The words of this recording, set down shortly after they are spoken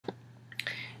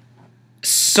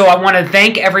So I want to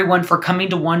thank everyone for coming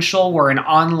to OneShul. We're an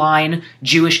online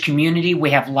Jewish community. We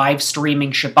have live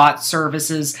streaming Shabbat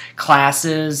services,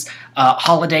 classes,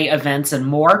 holiday events, and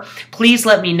more. Please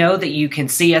let me know that you can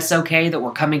see us okay, that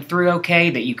we're coming through okay,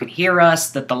 that you can hear us,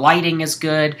 that the lighting is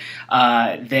good,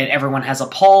 that everyone has a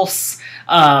pulse.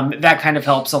 That kind of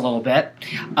helps a little bit.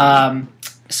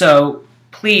 So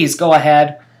please go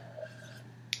ahead.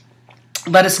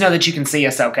 Let us know that you can see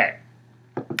us okay.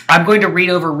 I'm going to read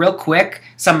over real quick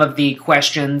some of the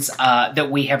questions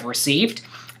that we have received,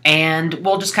 and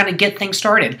we'll just kind of get things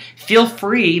started. Feel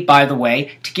free, by the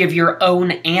way, to give your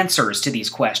own answers to these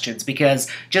questions, because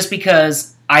just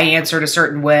because I answered a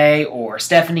certain way or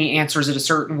Stephanie answers it a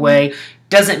certain way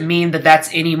doesn't mean that that's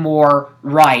any more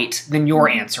right than your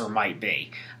answer might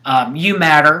be. You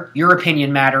matter. Your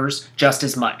opinion matters just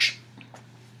as much.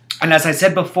 And as I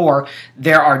said before,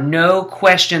 there are no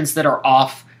questions that are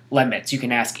off limits. You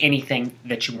can ask anything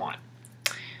that you want.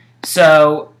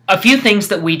 So, a few things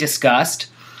that we discussed.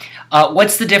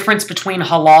 What's the difference between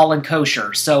halal and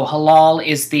kosher? So, halal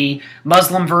is the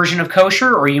Muslim version of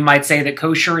kosher, or you might say that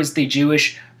kosher is the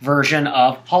Jewish version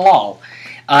of halal.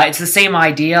 It's the same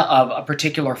idea of a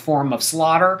particular form of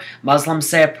slaughter. Muslims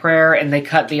say a prayer and they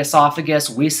cut the esophagus.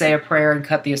 We say a prayer and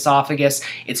cut the esophagus.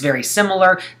 It's very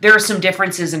similar. There are some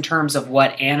differences in terms of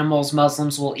what animals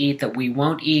Muslims will eat that we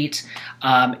won't eat,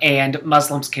 and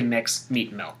Muslims can mix meat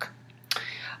and milk.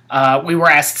 We were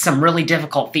asked some really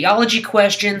difficult theology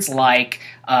questions like,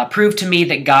 prove to me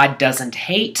that God doesn't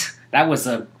hate. That was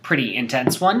a pretty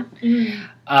intense one.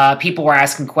 People were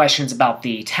asking questions about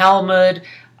the Talmud.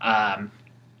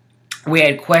 We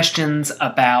had questions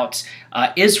about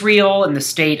Israel and the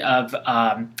state of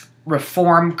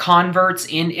Reform converts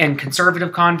and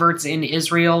conservative converts in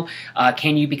Israel.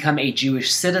 Can you become a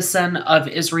Jewish citizen of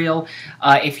Israel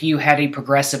if you had a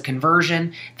progressive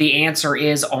conversion? The answer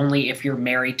is only if you're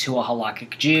married to a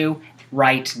halakhic Jew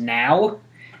right now.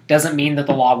 Doesn't mean that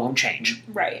the law won't change.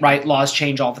 Right? Laws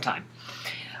change all the time.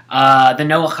 The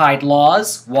Noahide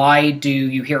laws, why do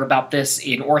you hear about this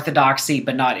in Orthodoxy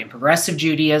but not in Progressive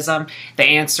Judaism? The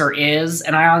answer is,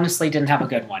 and I honestly didn't have a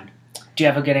good one. Do you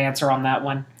have a good answer on that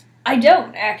one? I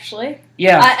don't, actually.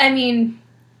 Yeah. I mean,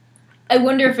 I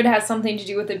wonder if it has something to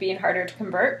do with it being harder to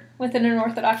convert within an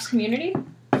Orthodox community,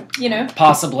 you know?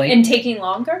 Possibly. And taking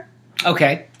longer.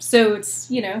 Okay. So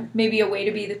it's, you know, maybe a way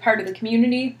to be the part of the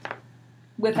community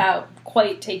without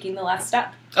quite taking the last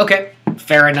step. Okay.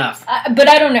 Fair enough. But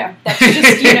I don't know. That's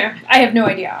just, you know, I have no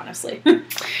idea, honestly.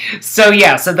 So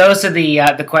yeah, so those are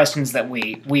the questions that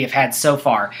we have had so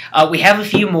far. We have a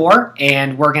few more,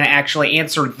 and we're going to actually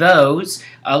answer those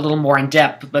a little more in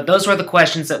depth. But those were the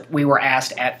questions that we were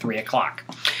asked at 3 o'clock.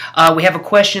 We have a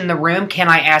question in the room. Can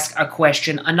I ask a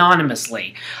question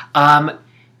anonymously?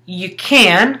 You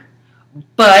can,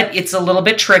 but it's a little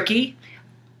bit tricky.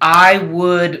 I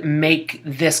would make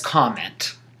this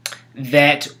comment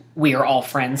that we are all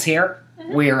friends here.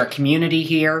 We are a community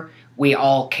here. We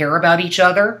all care about each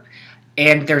other.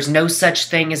 And there's no such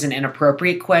thing as an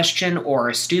inappropriate question or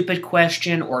a stupid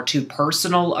question or too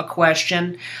personal a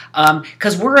question.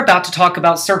 Because we're about to talk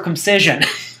about circumcision.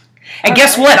 And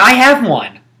guess what? I have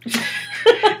one.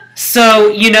 So,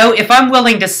 you know, if I'm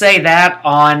willing to say that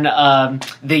on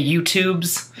the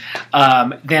YouTubes,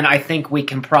 then I think we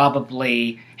can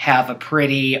probably have a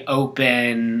pretty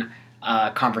open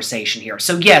conversation here.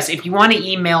 So yes, if you want to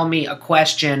email me a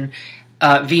question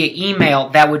via email,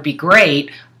 that would be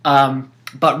great.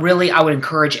 But really, I would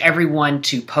encourage everyone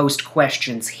to post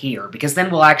questions here, because then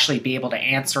we'll actually be able to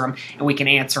answer them, and we can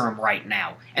answer them right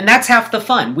now. And that's half the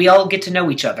fun. We all get to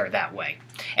know each other that way.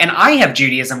 And I have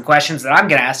Judaism questions that I'm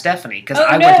going to ask Stephanie, because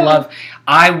I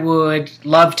would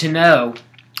love to know.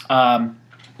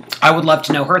 I would love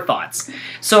to know her thoughts.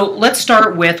 So let's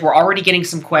start with, we're already getting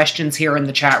some questions here in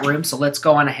the chat room, so let's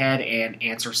go on ahead and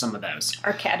answer some of those.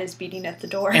 Our cat is beating at the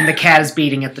door. And the cat is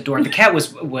beating at the door. The cat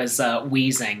was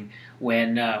wheezing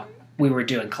when we were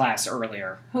doing class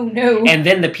earlier. Oh no. And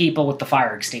then the people with the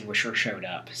fire extinguisher showed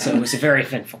up. So it was a very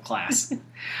eventful class.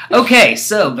 Okay,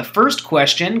 so the first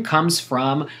question comes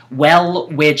from Well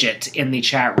Widget in the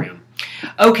chat room.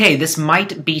 Okay, this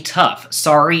might be tough.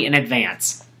 Sorry in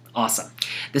advance. Awesome.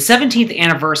 The 17th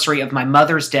anniversary of my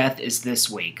mother's death is this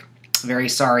week. Very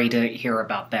sorry to hear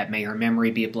about that. May her memory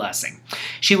be a blessing.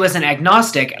 She was an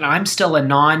agnostic, and I'm still a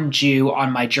non-Jew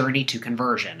on my journey to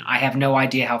conversion. I have no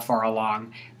idea how far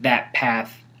along that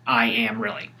path I am,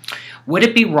 really. Would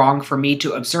it be wrong for me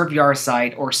to observe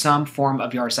Yahrzeit or some form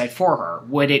of Yahrzeit for her?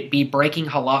 Would it be breaking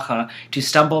halacha to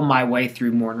stumble my way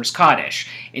through Mourner's Kaddish?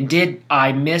 And did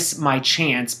I miss my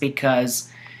chance because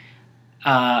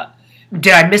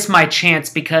did I miss my chance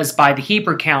because by the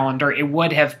Hebrew calendar it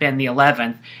would have been the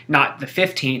 11th, not the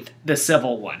 15th, the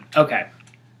civil one. Okay.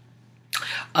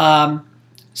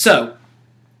 So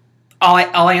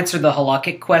I'll answer the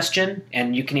halakhic question,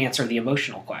 and you can answer the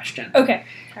emotional question. Okay.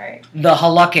 All right. The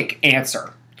halakhic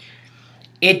answer.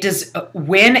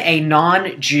 When a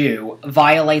non-Jew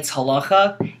violates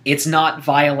halacha, it's not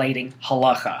violating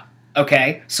halacha.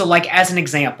 Okay? So, like, as an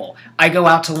example, I go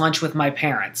out to lunch with my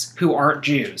parents, who aren't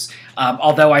Jews,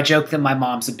 although I joke that my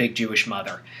mom's a big Jewish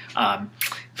mother. And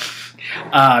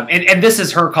this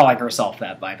is her calling herself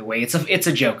that, by the way. It's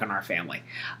a joke in our family.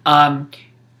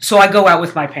 So I go out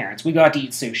with my parents. We go out to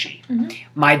eat sushi. Mm-hmm.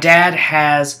 My dad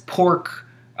has pork,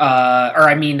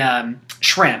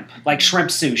 shrimp, like shrimp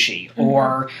sushi,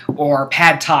 mm-hmm. or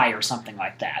pad thai or something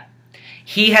like that.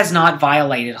 He has not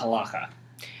violated halacha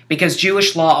because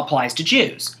Jewish law applies to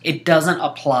Jews. It doesn't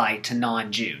apply to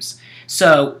non-Jews.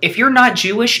 So if you're not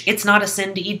Jewish, it's not a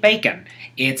sin to eat bacon.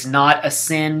 It's not a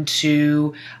sin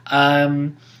to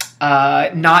not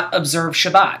observe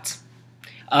Shabbat.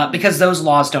 Because those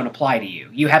laws don't apply to you.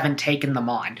 You haven't taken them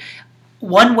on.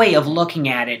 One way of looking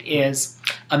at it is,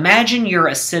 imagine you're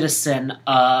a citizen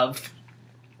of,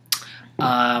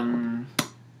 I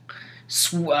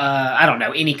don't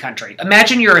know, any country.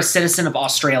 Imagine you're a citizen of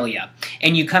Australia,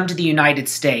 and you come to the United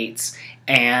States,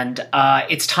 and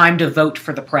it's time to vote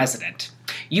for the president.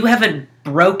 You haven't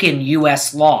broken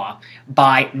U.S. law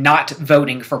by not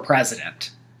voting for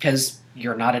president, because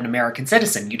you're not an American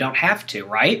citizen. You don't have to,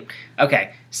 right?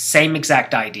 Okay, same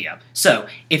exact idea. So,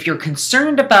 if you're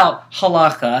concerned about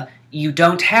halacha, you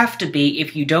don't have to be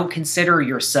if you don't consider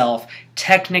yourself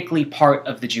technically part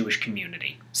of the Jewish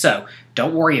community. So,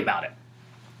 don't worry about it.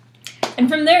 And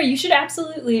from there, you should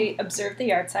absolutely observe the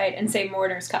yard site and say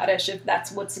Mourner's Kaddish if that's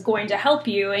what's going to help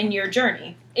you in your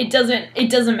journey. It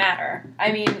doesn't matter.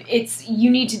 I mean,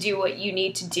 you need to do what you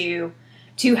need to do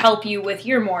to help you with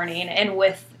your mourning and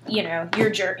with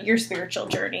your spiritual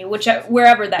journey,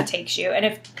 wherever that takes you. And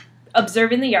if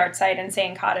observing the yard site and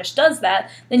saying Kaddish does that,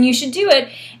 then you should do it.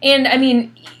 And I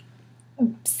mean,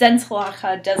 since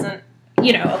halacha doesn't,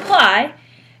 apply,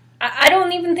 I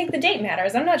don't even think the date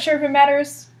matters. I'm not sure if it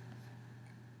matters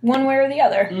one way or the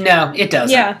other. No, it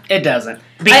doesn't. Yeah. It doesn't.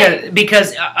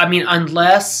 Because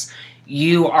unless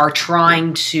you are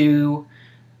trying to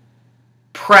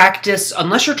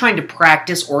unless you're trying to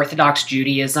practice Orthodox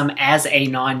Judaism as a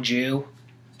non-Jew,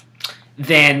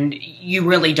 then you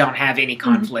really don't have any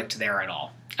conflict there at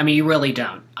all. I mean, you really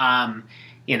don't.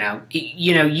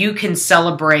 You can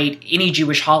celebrate any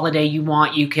Jewish holiday you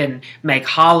want. You can make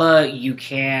challah. You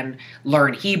can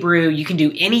learn Hebrew. You can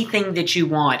do anything that you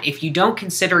want. If you don't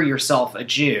consider yourself a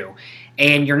Jew,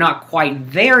 and you're not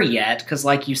quite there yet, because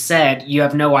like you said, you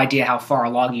have no idea how far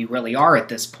along you really are at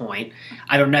this point.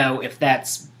 I don't know if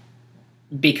that's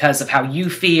because of how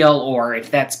you feel, or if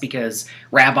that's because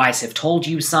rabbis have told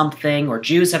you something, or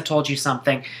Jews have told you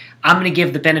something. I'm going to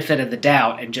give the benefit of the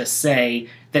doubt and just say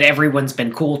that everyone's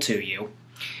been cool to you.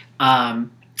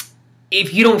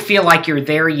 If you don't feel like you're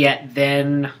there yet,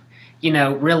 then,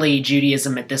 really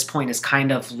Judaism at this point is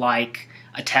kind of like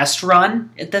a test run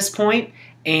at this point.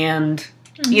 And,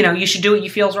 you should do what you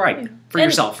feel is right for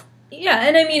yourself. Yeah,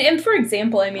 and for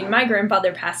example, my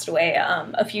grandfather passed away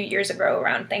a few years ago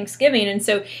around Thanksgiving, and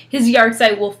so his yard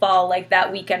site will fall like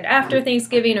that weekend after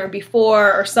Thanksgiving or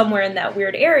before or somewhere in that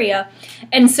weird area.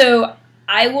 And so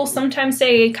I will sometimes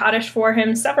say Kaddish for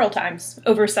him several times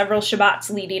over several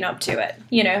Shabbats leading up to it,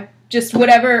 Just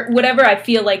whatever I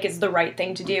feel like is the right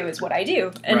thing to do is what I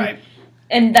do. And, right.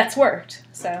 And that's worked,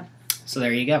 so. So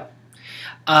there you go.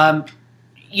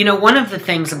 One of the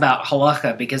things about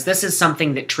halacha, because this is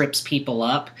something that trips people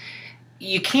up,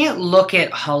 you can't look at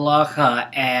halacha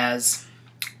as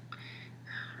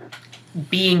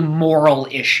being moral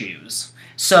issues.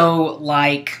 So,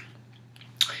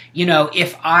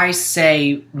 if I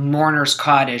say Mourner's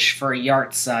Kaddish for a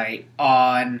yard site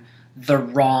on the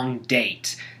wrong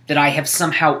date, that I have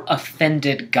somehow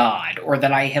offended God, or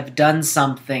that I have done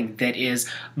something that is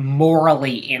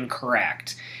morally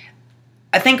incorrect.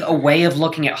 I think a way of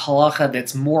looking at halacha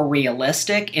that's more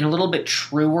realistic and a little bit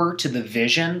truer to the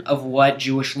vision of what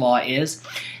Jewish law is,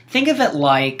 think of it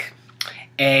like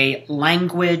a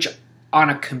language on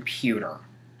a computer.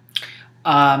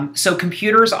 So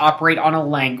computers operate on a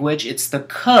language. It's the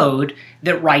code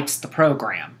that writes the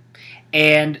program.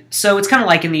 And so it's kind of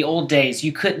like in the old days,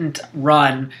 you couldn't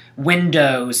run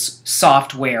Windows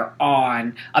software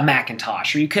on a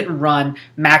Macintosh, or you couldn't run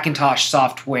Macintosh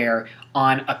software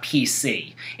on a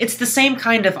PC. It's the same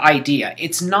kind of idea.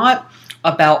 It's not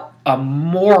about a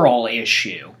moral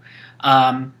issue.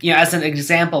 As an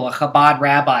example, a Chabad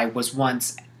rabbi was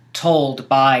once told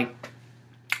by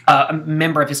a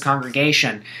member of his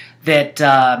congregation that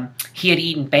he had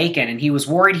eaten bacon, and he was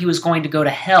worried he was going to go to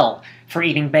hell for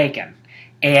eating bacon.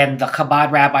 And the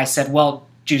Chabad rabbi said, well,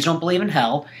 Jews don't believe in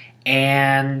hell,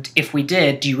 and if we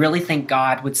did, do you really think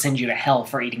God would send you to hell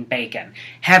for eating bacon?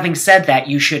 Having said that,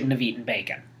 you shouldn't have eaten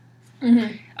bacon.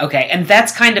 Mm-hmm. Okay, and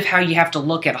that's kind of how you have to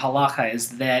look at halacha,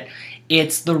 is that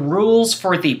it's the rules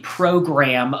for the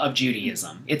program of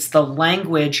Judaism. It's the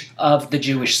language of the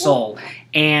Jewish soul.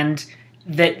 And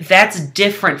that's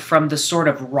different from the sort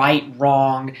of right,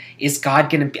 wrong, is God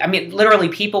going to be... I mean, literally,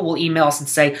 people will email us and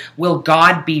say, will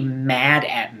God be mad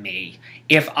at me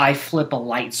if I flip a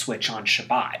light switch on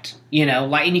Shabbat? You know,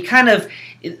 like, and you kind of...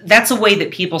 That's a way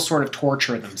that people sort of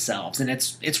torture themselves, and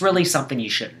it's really something you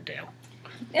shouldn't do.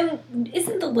 And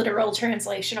isn't the literal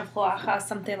translation of halacha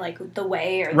something like the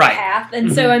way or the Right. path? And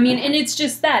Mm-hmm. so, I mean, and it's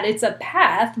just that. It's a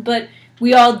path, but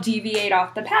we all deviate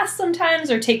off the path sometimes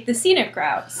or take the scenic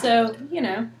route. So, you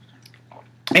know.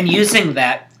 And using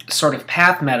that sort of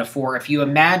path metaphor, if you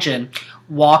imagine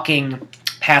walking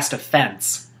past a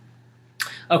fence.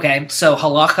 Okay, so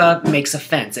halacha makes a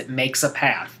fence. It makes a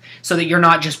path so that you're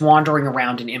not just wandering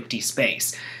around in empty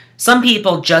space. Some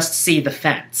people just see the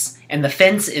fence, and the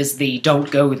fence is the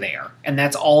don't go there, and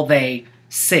that's all they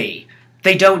see.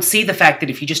 They don't see the fact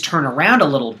that if you just turn around a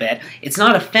little bit, it's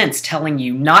not a fence telling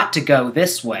you not to go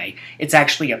this way. It's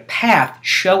actually a path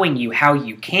showing you how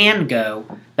you can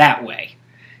go that way.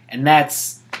 And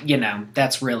that's, you know,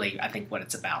 that's really, I think, what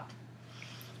it's about.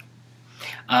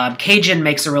 Cajun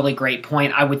makes a really great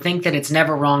point. I would think that it's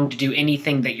never wrong to do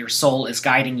anything that your soul is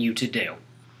guiding you to do.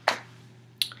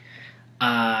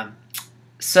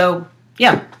 So,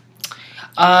 yeah.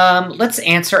 Let's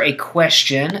answer a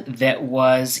question that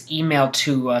was emailed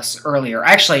to us earlier.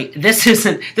 Actually,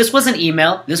 this wasn't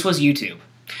email, this was YouTube.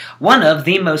 One of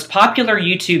the most popular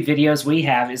YouTube videos we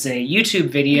have is a YouTube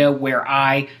video where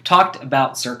I talked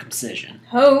about circumcision.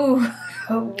 Oh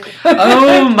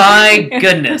my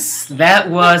goodness. That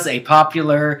was a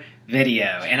popular video,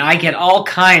 and I get all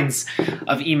kinds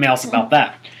of emails about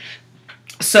that.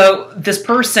 So, this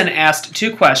person asked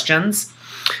 2 questions.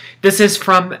 This is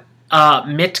from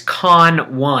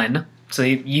Mitcon1, so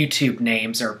YouTube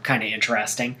names are kind of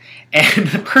interesting. And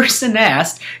the person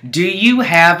asked, do you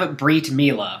have Brit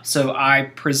Milah? So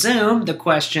I presume the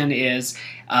question is,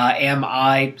 am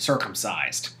I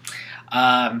circumcised?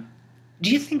 Do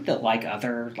you think that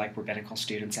other rabbinical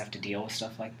students have to deal with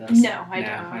stuff like this? No,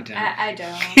 I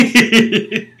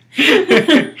don't.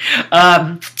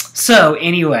 So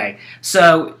anyway,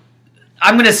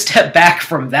 I'm going to step back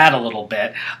from that a little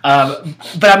bit,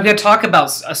 but I'm going to talk about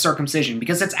circumcision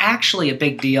because it's actually a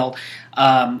big deal.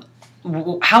 How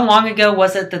long ago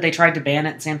was it that they tried to ban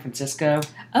it in San Francisco?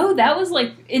 Oh, that was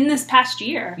in this past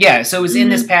year. Yeah, so it was in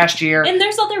this past year. And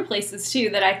there's other places too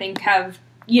that I think have,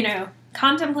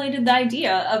 contemplated the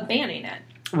idea of banning it.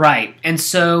 Right. And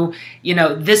so,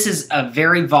 this is a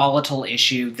very volatile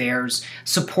issue. There's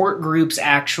support groups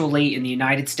actually in the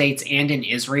United States and in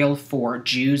Israel for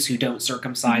Jews who don't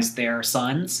circumcise their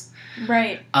sons.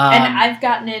 Right. And I've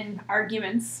gotten in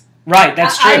arguments. Right,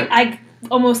 that's true. I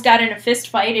almost got in a fist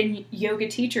fight in yoga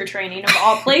teacher training of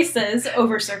all places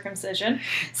over circumcision.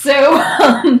 So,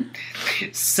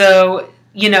 So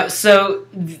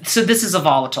this is a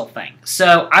volatile thing.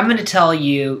 So I'm going to tell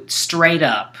you straight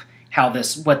up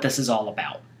what this is all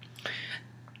about.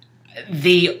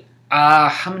 I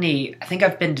think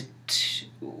I've been to 2.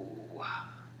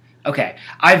 Okay.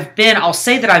 I'll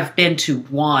say that I've been to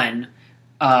 1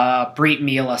 Brit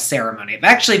Milah ceremony. I've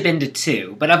actually been to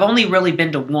 2, but I've only really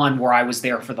been to 1 where I was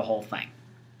there for the whole thing.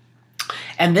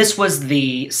 And this was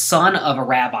the son of a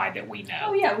rabbi that we know.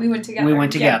 Oh yeah, we went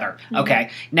together. Yeah. Mm-hmm. Okay.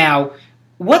 Now,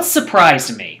 what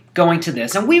surprised me going to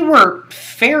this, and we were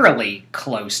fairly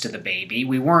close to the baby.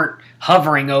 We weren't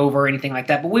hovering over or anything like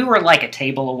that, but we were a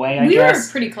table away, I guess. We were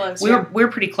pretty close. We were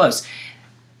pretty close.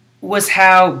 Was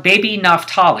how baby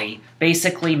Naphtali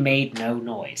basically made no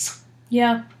noise.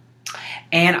 Yeah.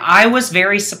 And I was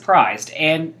very surprised.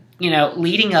 And,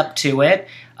 leading up to it,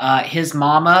 his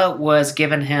mama was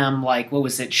giving him, what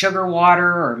was it, sugar water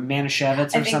or Manischewitz or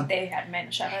something? I think they had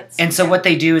Manischewitz. And so what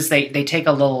they do is they take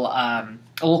a little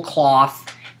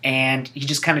cloth, and you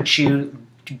just kind of chew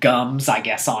gums, I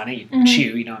guess, on it. You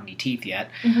chew, you don't have any teeth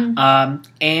yet.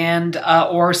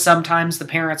 Mm-hmm. Or sometimes the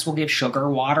parents will give sugar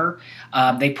water.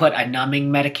 They put a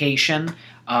numbing medication,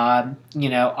 on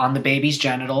the baby's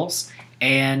genitals,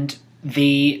 and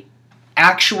the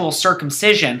actual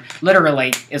circumcision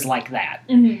literally is like that.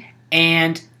 Mm-hmm.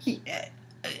 And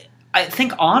I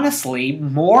think, honestly,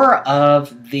 more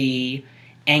of the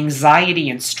anxiety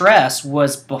and stress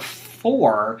was before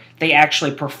before they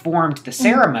actually performed the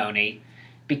ceremony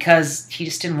because he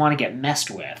just didn't want to get messed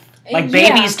with. Like,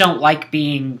 babies don't like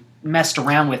being messed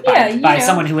around with by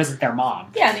someone who isn't their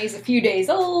mom. Yeah, and he's a few days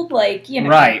old, like, you know.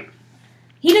 Right.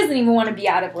 He doesn't even want to be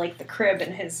out of, like, the crib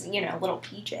in his, you know, little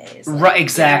PJs. Like, right,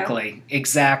 exactly, you know?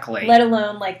 Exactly. Let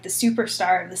alone, like, the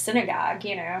superstar of the synagogue,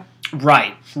 you know.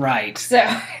 Right, right.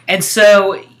 So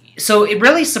it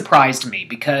really surprised me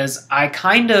because I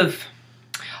kind of,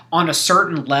 on a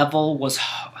certain level,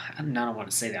 I don't want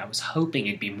to say that. I was hoping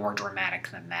it'd be more dramatic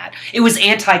than that. It was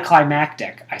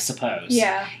anticlimactic, I suppose.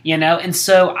 Yeah. You know, and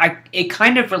so it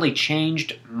kind of really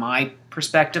changed my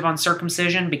perspective on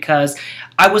circumcision because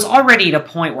I was already at a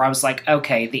point where I was like,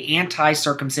 okay, the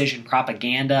anti-circumcision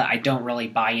propaganda, I don't really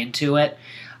buy into it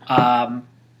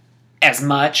as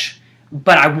much.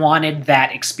 But I wanted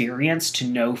that experience to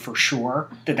know for sure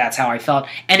that that's how I felt,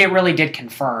 and it really did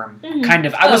confirm. Kind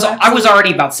of, I was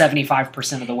already about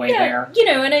 75% of the way there. You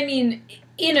know, and I mean,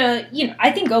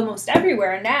 I think almost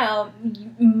everywhere now,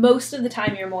 most of the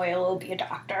time your moil will be a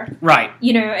doctor, right?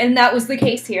 You know, and that was the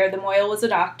case here. The moil was a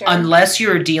doctor, unless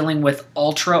you're dealing with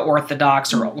ultra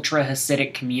Orthodox or ultra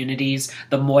Hasidic communities.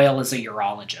 The moil is a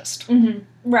urologist,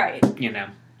 right? You know,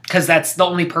 because that's the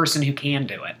only person who can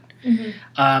do it.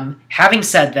 Having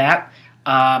said that,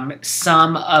 I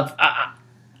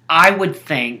would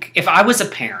think if I was a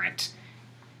parent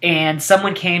and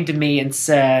someone came to me and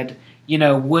said, you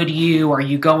know, are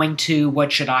you going to,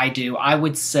 what should I do? I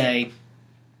would say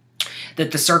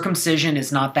that the circumcision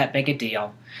is not that big a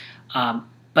deal.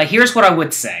 But here's what I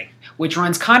would say, which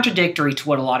runs contradictory to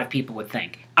what a lot of people would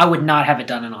think. I would not have it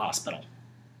done in a hospital.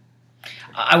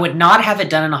 I would not have it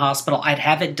done in a hospital. I'd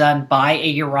have it done by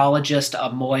a urologist,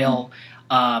 a moil,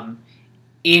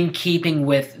 in keeping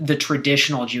with the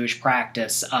traditional Jewish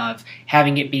practice of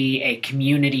having it be a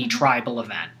community tribal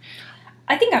event.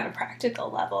 I think on a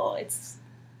practical level, it's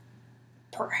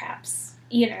perhaps,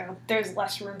 you know, there's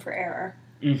less room for error,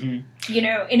 you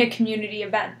know, in a community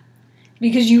event.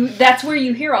 Because that's where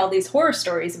you hear all these horror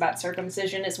stories about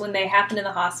circumcision is when they happen in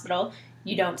the hospital.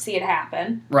 You don't see it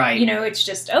happen. Right. You know, it's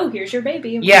just, oh, here's your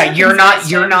baby. Yeah, you're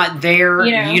not there.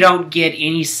 You know? You don't get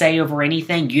any say over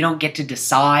anything. You don't get to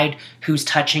decide who's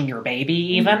touching your baby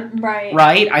even. Right.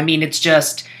 Right? I mean, it's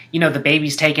just, you know, the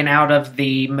baby's taken out of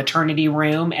the maternity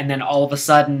room and then all of a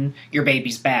sudden your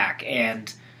baby's back.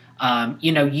 And,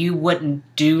 you know, you wouldn't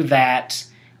do that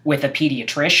with a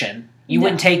pediatrician. You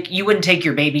wouldn't take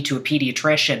your baby to a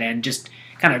pediatrician and just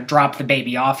kind of drop the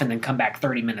baby off and then come back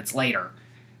 30 minutes later.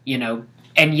 You know,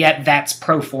 and yet that's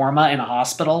pro forma in a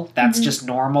hospital. That's just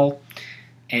normal.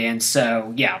 And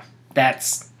so, yeah,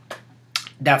 that's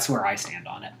where I stand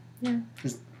on it.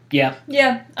 Yeah.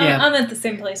 Yeah. I'm at the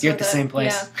same place. You're at the same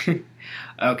place? Yeah.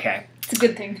 Okay. It's a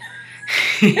good thing.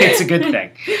 It's a good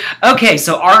thing. Okay,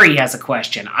 so Ari has a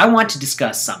question. I want to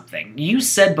discuss something. You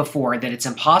said before that it's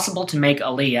impossible to make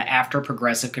Aliyah after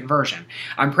progressive conversion.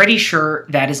 I'm pretty sure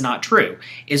that is not true.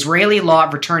 Israeli law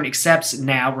of return accepts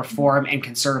now Reform and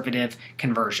conservative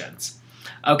conversions.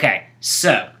 Okay,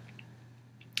 so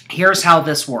here's how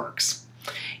this works.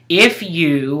 If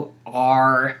you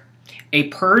are a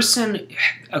person...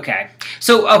 Okay,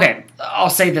 I'll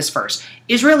say this first.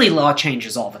 Israeli law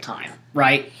changes all the time,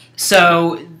 right?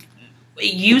 So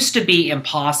it used to be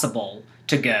impossible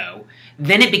to go.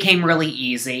 Then it became really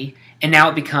easy, and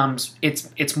now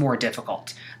it's more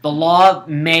difficult. The law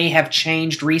may have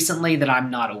changed recently that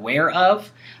I'm not aware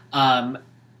of, but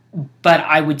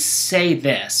I would say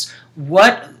this: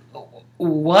 what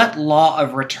law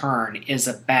of return is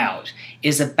about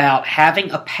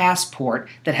having a passport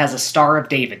that has a Star of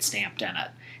David stamped in it.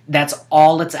 That's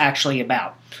all it's actually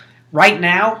about. Right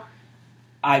now,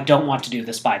 I don't want to do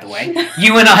this, by the way.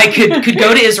 You and I could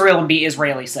go to Israel and be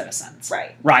Israeli citizens.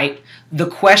 Right. Right? The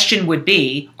question would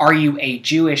be, are you a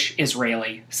Jewish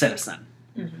Israeli citizen?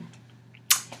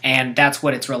 And that's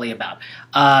what it's really about.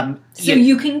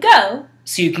 You can go.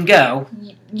 So you can go.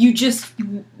 You just,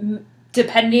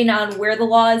 depending on where the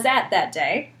law is at that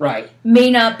day, right, may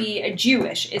not be a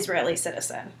Jewish Israeli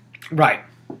citizen. Right.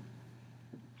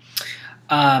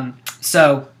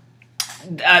 So...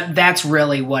 that's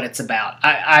really what it's about.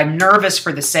 I'm nervous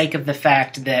for the sake of the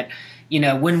fact that, you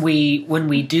know, when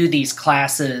we do these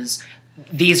classes,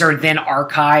 these are then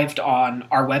archived on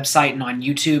our website and on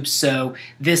YouTube. So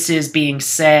this is being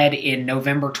said in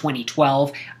November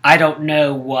 2012. I don't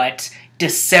know what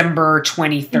December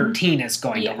 2013 is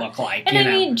going to look like. And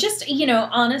I mean, just, you know,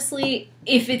 honestly,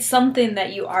 if it's something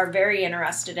that you are very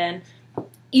interested in,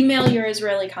 email your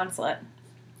Israeli consulate.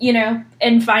 You know,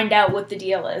 and find out what the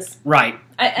deal is. Right.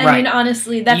 I mean,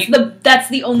 honestly, that's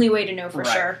the only way to know for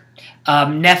sure.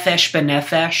 Nefesh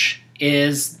b'nefesh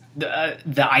is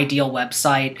the ideal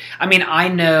website. I mean, I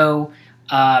know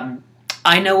a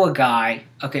guy.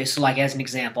 Okay, so like as an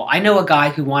example, I know a guy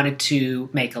who wanted to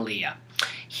make Aliyah.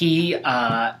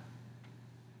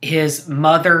 His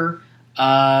mother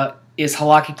is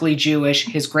halakhically Jewish.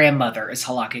 His grandmother is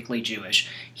halakhically Jewish.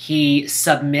 He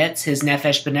submits his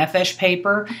nefesh b'nefesh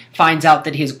paper, finds out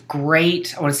that his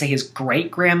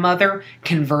great-grandmother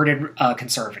converted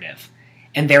conservative,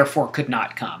 and therefore could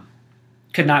not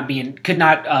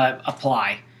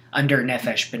apply under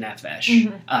nefesh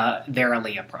b'nefesh, their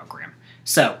Aliyah program.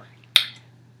 So,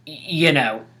 you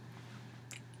know,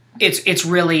 it's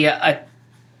really a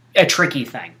tricky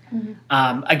thing.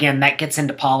 Again, that gets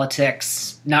into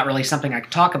politics. Not really something I can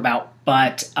talk about,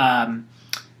 but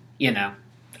you know,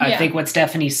 I think what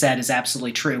Stephanie said is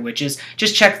absolutely true, which is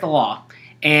just check the law.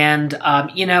 And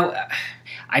you know,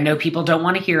 I know people don't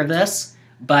want to hear this,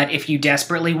 but if you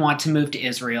desperately want to move to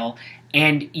Israel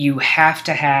and you have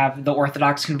to have the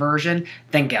Orthodox conversion,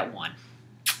 then get one.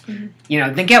 You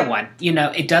know, then get one. You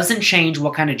know, it doesn't change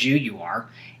what kind of Jew you are.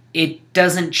 It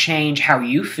doesn't change how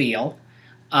you feel.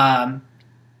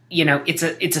 You know, it's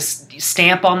a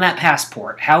stamp on that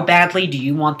passport. How badly do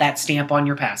you want that stamp on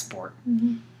your passport?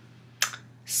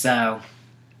 So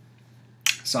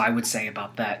I would say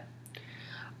about that.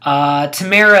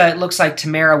 Tamara, it looks like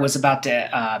Tamara was about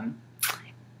to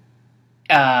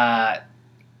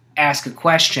ask a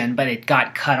question, but it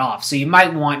got cut off. So you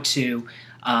might want to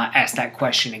ask that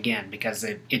question again because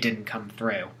it didn't come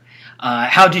through.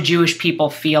 How do Jewish people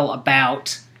feel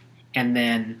about, and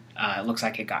then it looks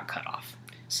like it got cut off.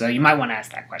 So you might want to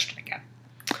ask that question again.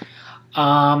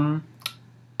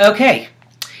 Okay,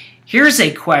 here's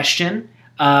a question.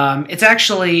 It's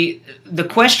actually, the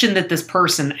question that this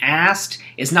person asked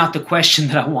is not the question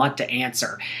that I want to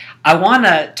answer. I want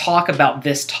to talk about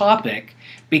this topic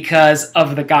because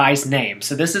of the guy's name.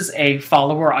 So this is a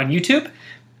follower on YouTube,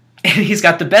 and he's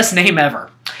got the best name ever.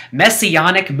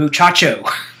 Messianic Muchacho.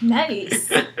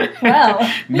 Nice. Wow.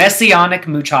 Messianic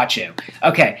Muchacho.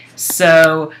 Okay,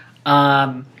 so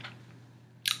the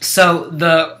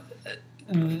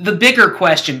bigger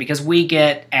question, because we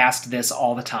get asked this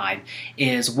all the time,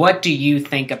 is what do you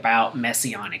think about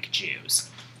Messianic Jews?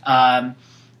 Now,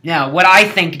 what I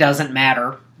think doesn't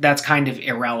matter. That's kind of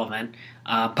irrelevant.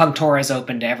 PunkTorah is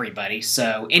open to everybody,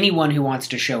 so anyone who wants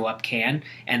to show up can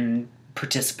and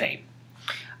participate.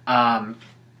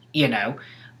 You know,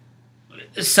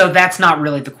 so that's not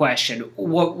really the question.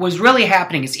 What was really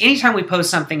happening is anytime we post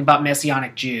something about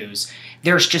Messianic Jews,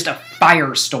 there's just a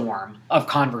firestorm of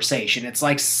conversation. It's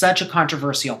like such a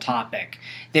controversial topic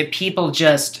that people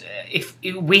just, if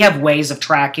we have ways of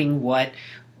tracking what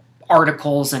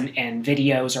articles and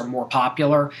videos are more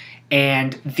popular,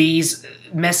 and these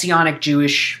Messianic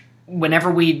Jewish,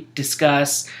 whenever we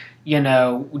discuss, you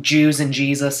know, Jews and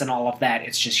Jesus and all of that,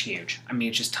 it's just huge. I mean,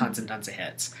 it's just tons and tons of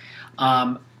hits.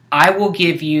 I will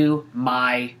give you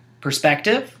my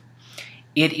perspective.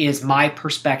 It is my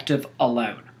perspective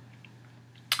alone.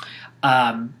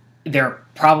 There are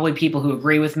probably people who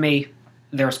agree with me.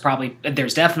 There's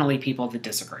definitely people that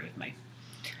disagree with me.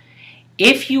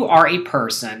 If you are a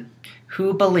person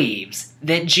who believes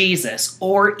that Jesus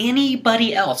or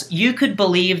anybody else, you could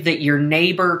believe that your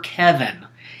neighbor Kevin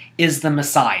is the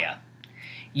Messiah,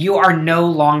 you are no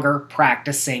longer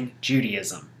practicing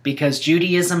Judaism, because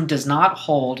Judaism does not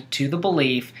hold to the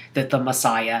belief that the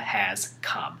Messiah has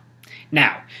come.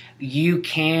 Now, you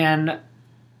can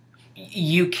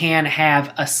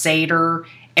have a Seder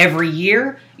every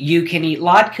year, you can eat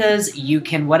latkes, you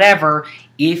can whatever.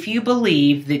 If you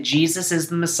believe that Jesus is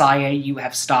the Messiah, you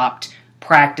have stopped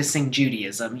practicing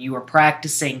Judaism. You are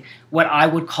practicing what I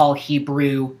would call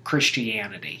Hebrew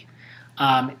Christianity.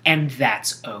 And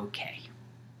that's okay.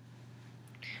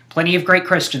 Plenty of great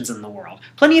Christians in the world.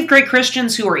 Plenty of great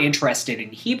Christians who are interested in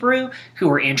Hebrew, who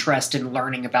are interested in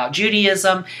learning about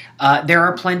Judaism. There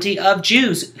are plenty of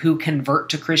Jews who convert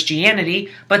to Christianity,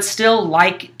 but still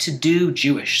like to do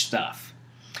Jewish stuff.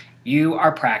 You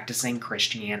are practicing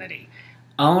Christianity.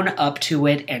 Own up to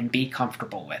it and be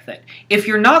comfortable with it. If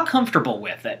you're not comfortable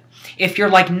with it, if you're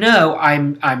like, no,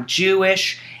 I'm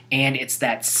Jewish, and it's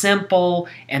that simple,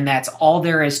 and that's all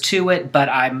there is to it, but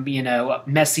I'm, you know,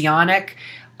 Messianic,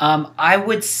 I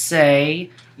would say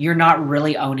you're not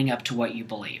really owning up to what you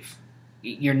believe.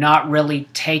 You're not really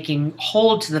taking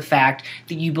hold to the fact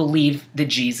that you believe that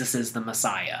Jesus is the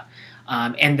Messiah,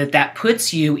 and that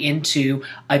puts you into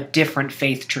a different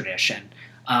faith tradition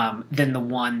than the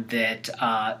one that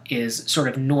is sort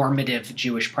of normative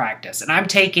Jewish practice. And I'm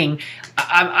taking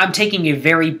a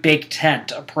very big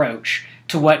tent approach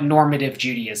to what normative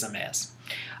Judaism is.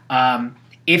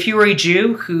 If you are a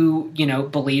Jew who,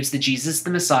 believes that Jesus is the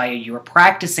Messiah, you are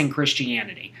practicing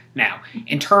Christianity. Now,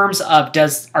 in terms of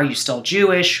are you still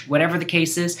Jewish, whatever the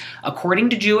case is, according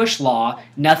to Jewish law,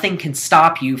 nothing can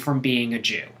stop you from being a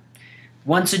Jew.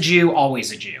 Once a Jew,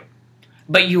 always a Jew.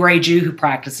 But you are a Jew who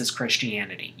practices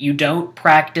Christianity. You don't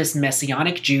practice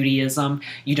Messianic Judaism.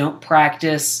 You don't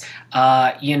practice,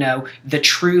 the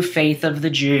true faith of the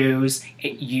Jews.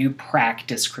 You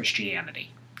practice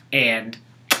Christianity. And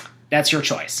that's your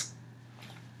choice.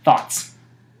 Thoughts?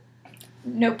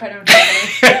 Nope, I don't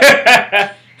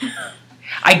have any.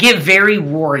 I get very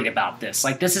worried about this.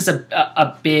 Like, this is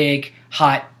a big,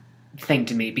 hot thing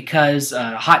to me, because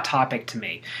hot topic to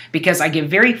me, because I get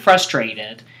very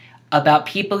frustrated about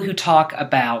people who talk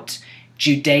about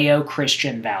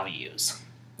Judeo-Christian values.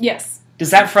 Yes.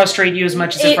 Does that frustrate you as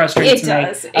much as it frustrates me? It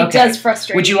does. It does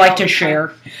frustrate me. Would you like to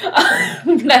share?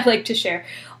 Would I like to share?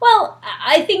 Well,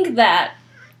 I think that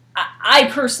I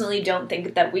personally don't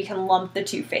think that we can lump the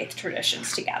two faith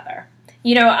traditions together.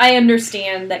 I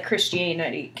understand that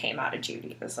Christianity came out of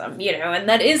Judaism, and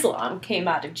that Islam came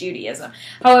out of Judaism.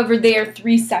 However, they are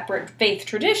three separate faith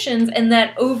traditions, and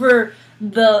that over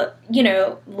the,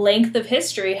 length of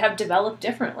history have developed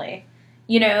differently,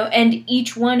 and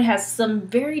each one has some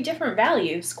very different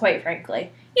values, quite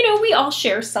frankly. We all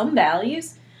share some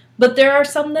values, but there are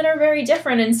some that are very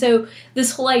different, and so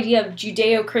this whole idea of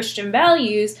Judeo-Christian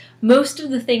values, most of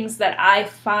the things that I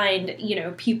find,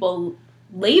 people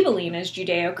labeling as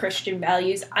Judeo-Christian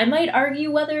values, I might argue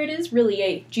whether it is really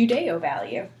a Judeo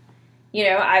value.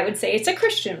 I would say it's a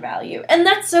Christian value, and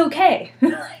that's okay.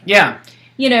 Yeah.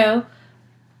 Yeah.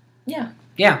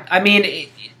 Yeah, I mean,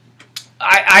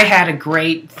 I had a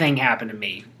great thing happen to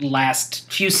me last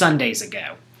few Sundays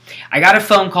ago. I got a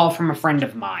phone call from a friend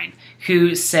of mine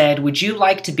who said, would you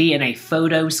like to be in a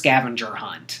photo scavenger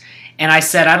hunt? And I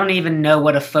said, I don't even know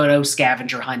what a photo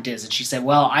scavenger hunt is. And she said,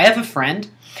 well, I have a friend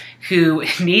who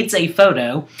needs a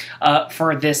photo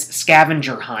for this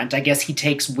scavenger hunt. I guess he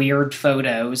takes weird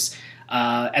photos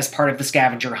as part of the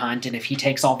scavenger hunt, and if he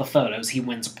takes all the photos, he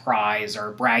wins a prize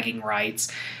or bragging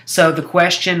rights. So the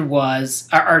question was,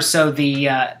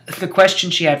 the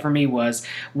question she had for me was,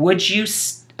 would you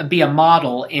be a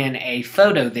model in a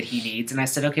photo that he needs? And I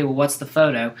said, okay, well, what's the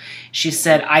photo? She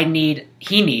said,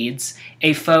 he needs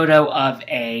a photo of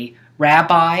a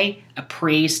rabbi, a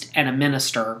priest, and a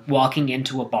minister walking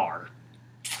into a bar.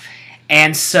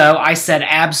 And so I said,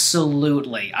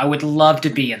 absolutely, I would love to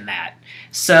be in that.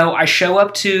 So I show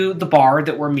up to the bar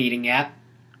that we're meeting at,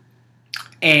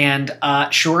 and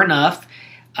sure enough,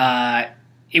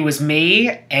 it was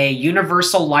me, a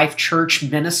Universal Life Church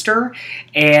minister,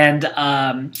 and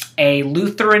a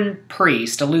Lutheran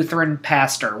priest, a Lutheran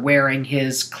pastor, wearing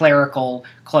his clerical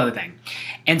clothing.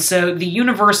 And so the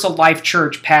Universal Life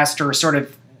Church pastor sort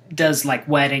of does like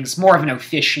weddings, more of an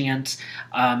officiant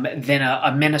than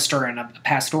a minister in a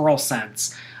pastoral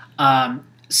sense.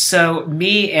 So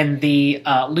me and the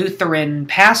Lutheran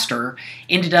pastor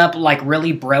ended up like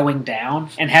really broing down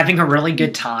and having a really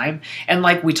good time. And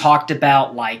like we talked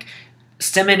about like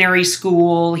seminary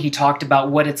school. He talked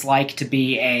about what it's like to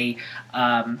be a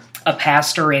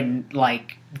pastor in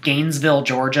like Gainesville,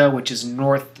 Georgia, which is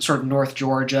North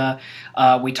Georgia.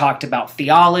 We talked about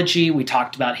theology. We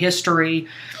talked about history.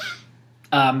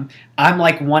 I'm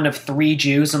like one of 3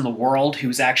 Jews in the world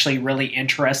who's actually really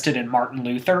interested in Martin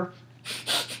Luther,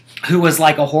 who was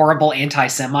like a horrible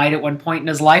anti-Semite at one point in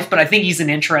his life, but I think he's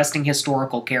an interesting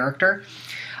historical character.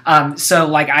 So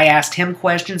like I asked him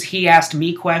questions, he asked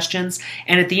me questions,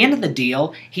 and at the end of the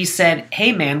deal, he said,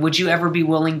 hey man, would you ever be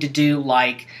willing to do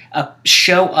like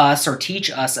show us or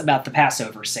teach us about the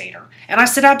Passover Seder? And I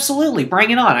said, absolutely, bring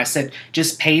it on. I said,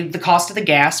 just pay the cost of the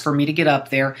gas for me to get up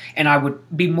there, and I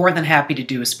would be more than happy to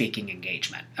do a speaking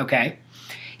engagement, okay?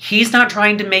 He's not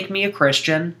trying to make me a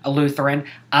Christian, a Lutheran.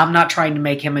 I'm not trying to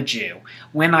make him a Jew.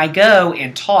 When I go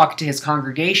and talk to his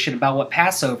congregation about what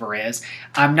Passover is,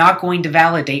 I'm not going to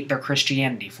validate their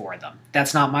Christianity for them.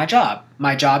 That's not my job.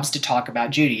 My job is to talk about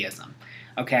Judaism.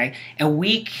 Okay? And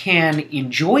we can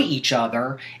enjoy each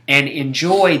other and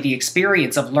enjoy the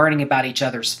experience of learning about each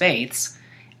other's faiths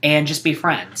and just be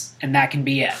friends. And that can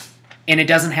be it. And it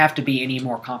doesn't have to be any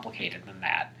more complicated than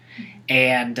that.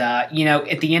 And, at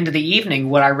the end of the evening,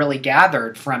 what I really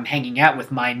gathered from hanging out with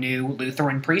my new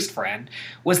Lutheran priest friend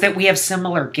was that we have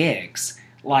similar gigs.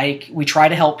 Like, we try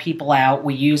to help people out.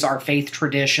 We use our faith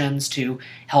traditions to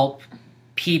help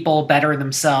people better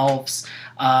themselves.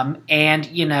 And,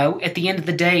 at the end of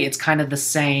the day, it's kind of the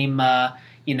same,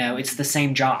 it's the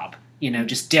same job.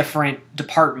 Just different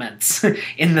departments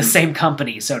in the same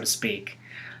company, so to speak.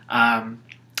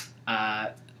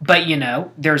 But,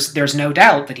 there's no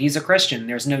doubt that he's a Christian.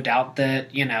 There's no doubt that,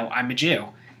 I'm a Jew.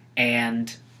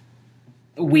 And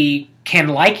we can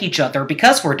like each other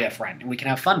because we're different, and we can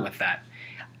have fun with that.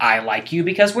 I like you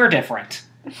because we're different.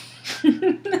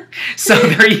 So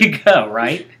there you go,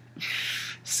 right?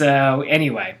 So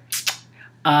anyway,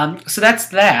 so that's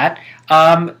that.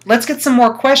 Let's get some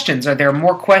more questions. Are there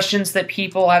more questions that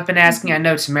people have been asking? I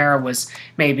know Tamara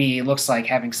looks like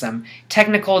having some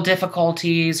technical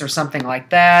difficulties or something like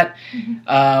that.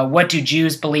 Mm-hmm. What do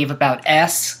Jews believe about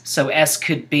S? So S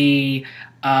could be,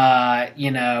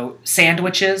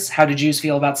 sandwiches. How do Jews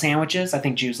feel about sandwiches? I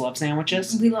think Jews love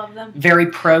sandwiches. We love them. Very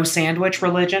pro-sandwich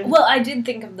religion. Well, I did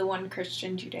think of the one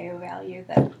Christian Judeo value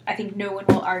that I think no one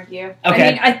will argue.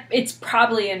 Okay. I mean, it's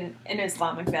probably an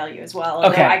Islamic value as well, although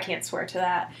okay. I can't swear to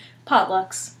that.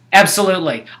 Potlucks.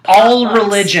 Absolutely. All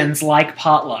religions like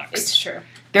potlucks. It's true.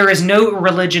 There is no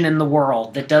religion in the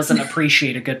world that doesn't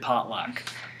appreciate a good potluck.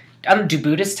 Do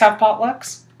Buddhists have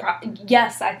potlucks?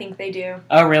 Yes, I think they do.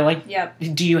 Oh, really? Yep.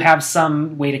 Do you have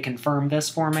some way to confirm this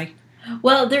for me?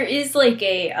 Well, there is like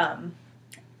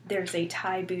there's a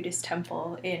Thai Buddhist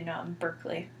temple in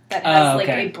Berkeley that has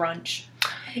a brunch.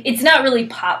 It's not really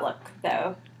potluck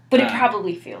though, but it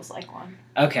probably feels like one.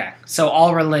 Okay, so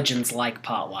all religions like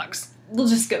potlucks. We'll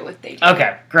just go with they do.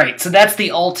 Okay, great. So that's the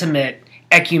ultimate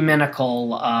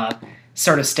ecumenical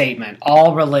sort of statement.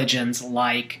 All religions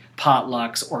like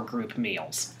potlucks or group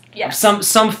meals. Yeah. Some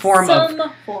form.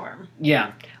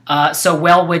 Yeah. So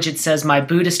Widget says, my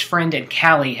Buddhist friend in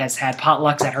Cali has had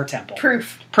potlucks at her temple.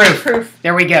 Proof.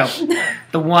 There we go.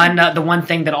 The one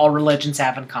thing that all religions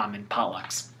have in common,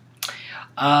 potlucks.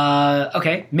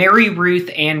 Okay. Mary Ruth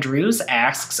Andrews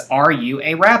asks, are you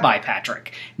a rabbi,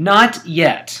 Patrick? Not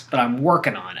yet, but I'm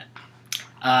working on it.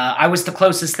 I was the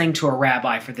closest thing to a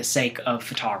rabbi for the sake of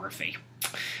photography.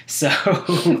 So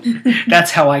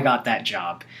that's how I got that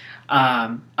job.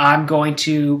 I'm going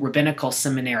to Rabbinical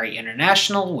Seminary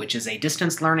International, which is a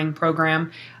distance learning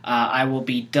program. I will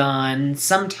be done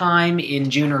sometime in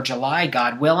June or July,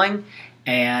 God willing.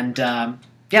 And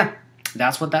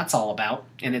that's what that's all about.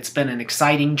 And it's been an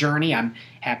exciting journey. I'm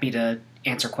happy to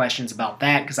answer questions about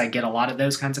that because I get a lot of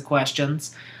those kinds of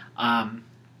questions. I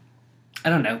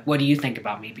don't know. What do you think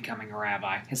about me becoming a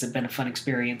rabbi? Has it been a fun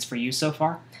experience for you so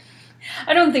far?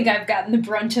 I don't think I've gotten the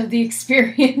brunt of the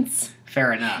experience.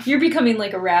 Fair enough. You're becoming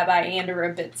like a rabbi and a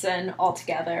Rebbitzin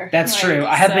altogether. That's true.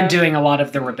 I have been doing a lot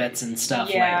of the Rebbitzin stuff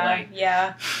lately.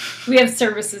 Yeah. We have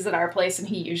services at our place and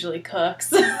he usually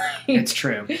cooks. It's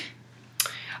true.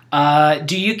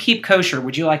 Do you keep kosher?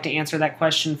 Would you like to answer that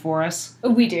question for us?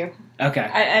 We do. Okay.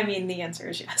 I mean, the answer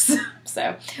is yes.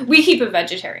 So we keep a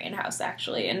vegetarian house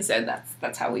actually, and so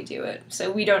that's how we do it.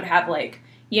 So we don't have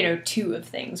two of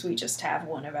things. We just have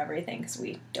one of everything because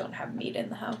we don't have meat in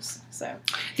the house. So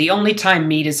the only time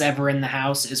meat is ever in the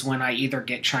house is when I either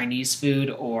get Chinese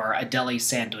food or a deli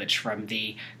sandwich from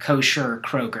the kosher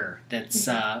Kroger that's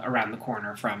around the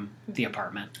corner from the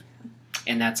apartment,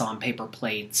 and that's on paper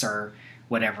plates or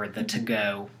whatever the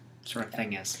to-go sort of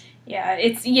thing is. Yeah,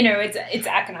 it's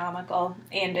economical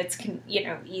and it's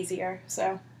easier.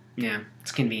 So yeah,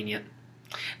 it's convenient.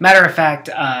 Matter of fact,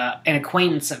 an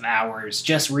acquaintance of ours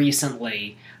just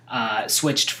recently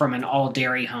switched from an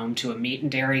all-dairy home to a meat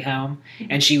and dairy home,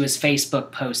 and she was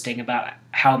Facebook posting about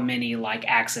how many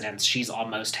accidents she's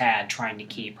almost had trying to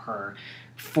keep her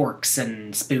forks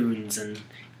and spoons and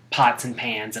pots and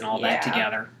pans and all that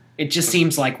together. It just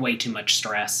seems like way too much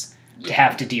stress to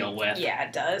have to deal with. Yeah,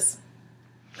 it does.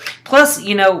 Plus,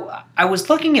 I was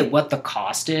looking at what the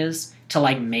cost is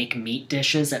to make meat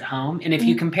dishes at home, and if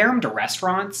you compare them to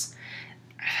restaurants,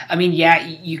 I mean, yeah,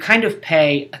 you kind of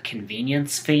pay a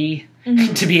convenience fee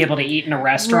to be able to eat in a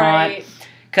restaurant.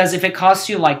 Because if it costs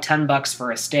you $10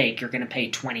 for a steak, you're going to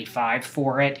pay $25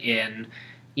 for it in,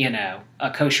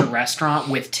 a kosher restaurant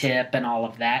with tip and all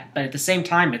of that. But at the same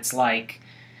time, it's how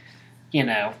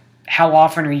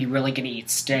often are you really going to eat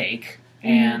steak?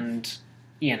 And,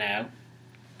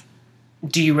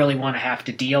 do you really want to have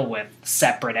to deal with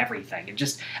separate everything? It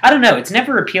just, I don't know, it's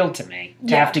never appealed to me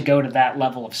to have to go to that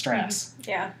level of stress.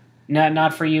 Yeah.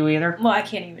 Not for you either? Well, I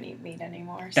can't even eat meat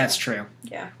anymore. So. That's true.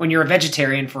 Yeah. When you're a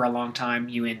vegetarian for a long time,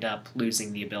 you end up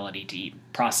losing the ability to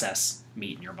process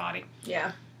meat in your body.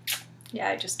 Yeah. Yeah,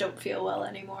 I just don't feel well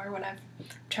anymore when I've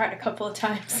tried a couple of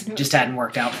times. Just hadn't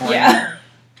worked out for you. Yeah.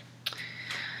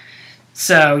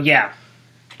 So, yeah.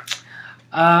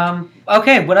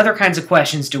 Okay, what other kinds of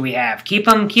questions do we have? Keep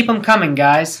them coming,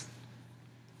 guys.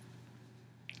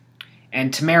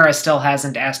 And Tamara still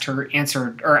hasn't asked her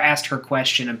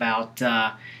question about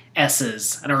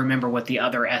S's. I don't remember what the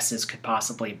other S's could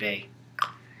possibly be.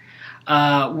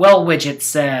 Well, Widget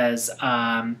says,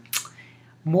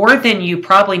 more than you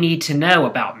probably need to know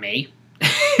about me.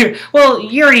 Well,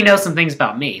 you already know some things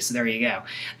about me, so there you go.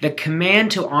 The command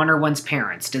to honor one's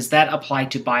parents, does that apply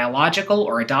to biological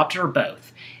or adopted or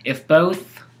both? If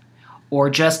both or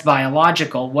just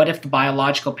biological, what if the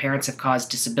biological parents have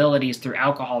caused disabilities through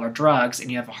alcohol or drugs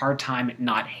and you have a hard time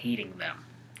not hating them?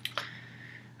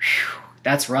 Whew,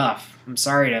 that's rough.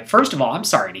 First of all, I'm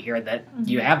sorry to hear that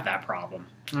you have that problem.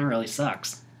 That really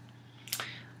sucks.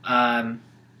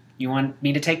 You want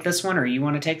me to take this one, or you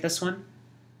want to take this one?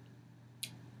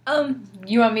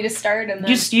 You want me to start and then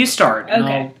you start, and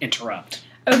okay. I'll interrupt.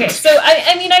 Okay, so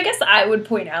I guess I would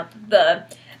point out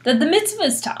that the mitzvah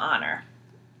is to honor,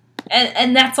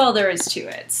 and that's all there is to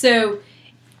it. So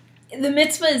the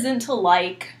mitzvah isn't to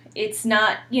like. It's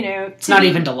not, It's not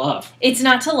even to love. It's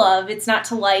not to love. It's not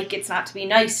to like. It's not to be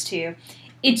nice to.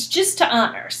 It's just to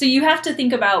honor. So you have to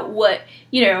think about what,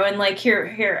 and like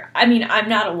here, I'm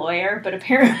not a lawyer, but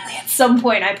apparently at some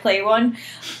point I play one.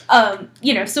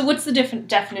 So what's the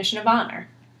definition of honor?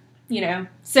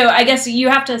 So I guess you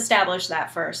have to establish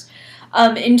that first.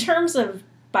 In terms of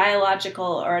biological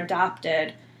or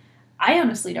adopted, I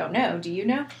honestly don't know. Do you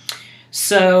know?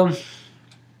 So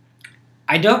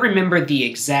I don't remember the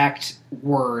exact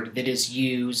word that is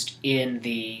used in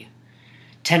the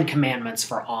Ten Commandments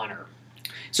for honor.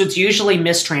 So it's usually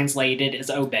mistranslated as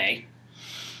obey,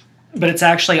 but it's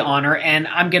actually honor, and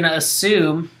I'm going to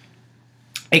assume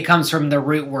it comes from the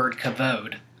root word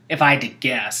kavod, if I had to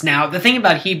guess. Now, the thing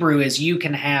about Hebrew is you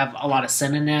can have a lot of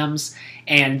synonyms,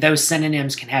 and those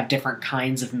synonyms can have different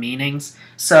kinds of meanings.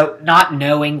 So not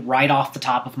knowing right off the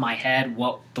top of my head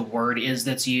what the word is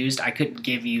that's used, I couldn't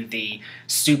give you the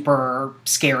super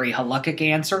scary halakhic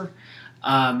answer.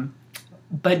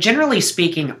 But generally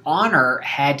speaking, honor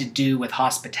had to do with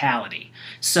hospitality.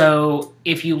 So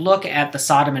if you look at the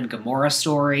Sodom and Gomorrah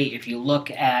story, if you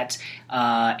look at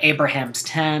Abraham's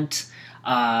tent,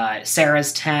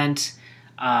 Sarah's tent,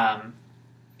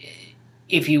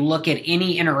 if you look at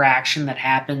any interaction that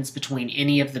happens between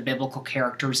any of the biblical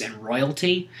characters and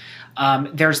royalty,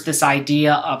 there's this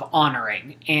idea of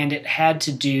honoring, and it had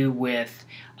to do with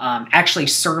actually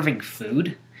serving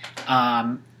food,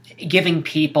 giving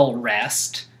people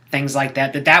rest, things like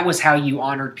that. That was how you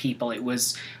honored people. It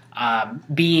was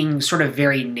being sort of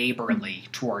very neighborly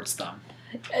towards them.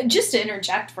 Just to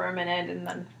interject for a minute and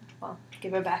then,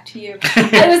 give it back to you.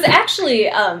 I was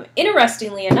actually,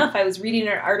 interestingly enough, I was reading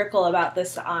an article about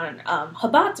this on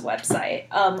Chabad's website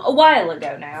a while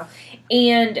ago now,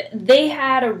 and they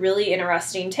had a really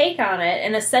interesting take on it,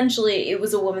 and essentially it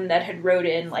was a woman that had wrote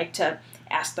in, to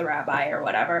ask the rabbi or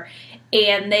whatever,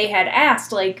 and they had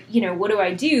asked, what do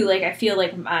I do? I feel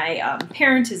like my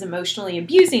parent is emotionally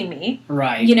abusing me.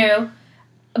 Right.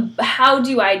 How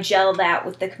do I gel that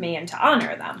with the command to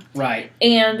honor them? Right.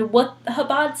 And what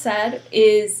Chabad said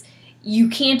is you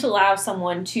can't allow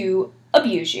someone to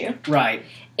abuse you. Right.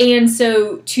 And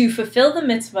so to fulfill the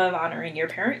mitzvah of honoring your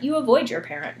parent, you avoid your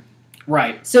parent.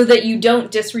 Right. So that you don't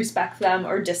disrespect them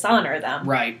or dishonor them.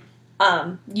 Right.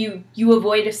 You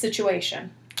avoid a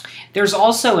situation. There's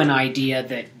also an idea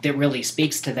that really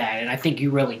speaks to that, and I think you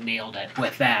really nailed it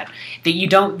with that.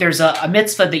 That there's a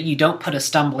mitzvah that you don't put a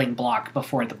stumbling block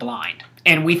before the blind.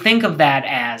 And we think of that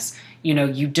as, you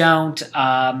don't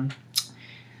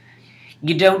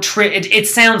trip, it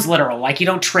sounds literal, like you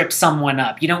don't trip someone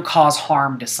up, you don't cause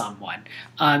harm to someone.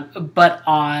 But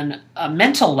on a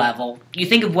mental level, you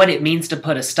think of what it means to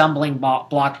put a stumbling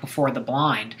block before the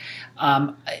blind.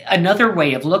 Another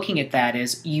way of looking at that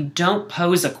is you don't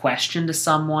pose a question to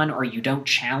someone or you don't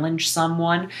challenge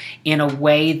someone in a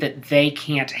way that they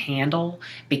can't handle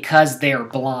because they're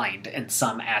blind in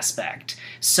some aspect.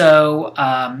 So,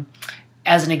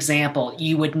 as an example,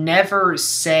 you would never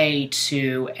say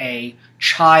to a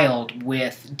child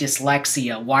with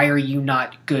dyslexia, "Why are you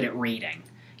not good at reading?"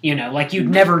 You'd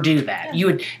never do that. You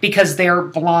would, because they're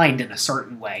blind in a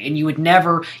certain way, and you would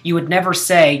never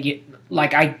say,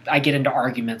 I get into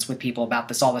arguments with people about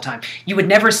this all the time. You would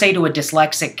never say to a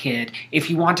dyslexic kid, if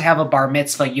you want to have a bar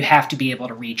mitzvah, you have to be able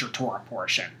to read your Torah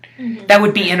portion. Mm-hmm. That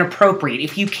would be inappropriate.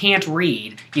 If you can't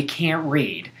read, you can't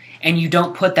read. And you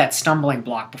don't put that stumbling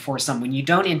block before someone. You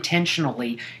don't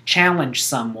intentionally challenge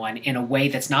someone in a way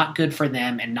that's not good for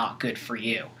them and not good for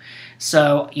you.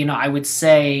 So, I would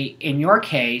say in your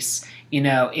case,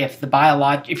 if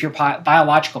your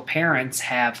biological parents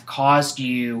have caused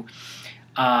you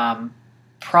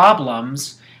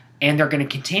problems and they're going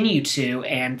to continue to,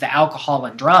 and the alcohol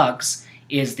and drugs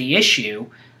is the issue,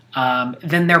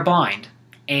 then they're blind.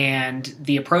 And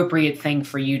the appropriate thing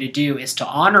for you to do is to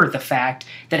honor the fact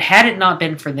that had it not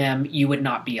been for them, you would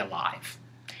not be alive.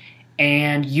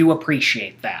 and you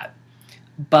appreciate that.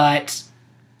 But,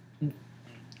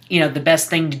 the best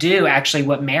thing to do, actually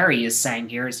what Mary is saying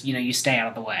here is, you stay out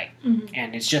of the way. Mm-hmm.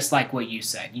 And it's just like what you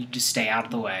said. You just stay out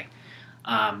of the way.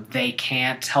 They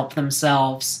can't help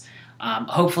themselves.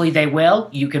 Hopefully they will.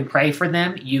 You can pray for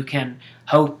them. You can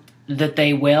hope that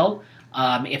they will.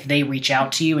 If they reach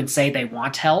out to you and say they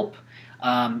want help,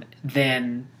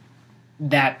 then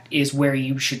that is where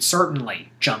you should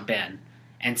certainly jump in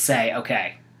and say,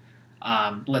 okay,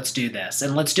 let's do this.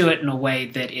 And let's do it in a way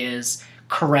that is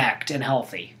correct and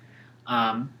healthy.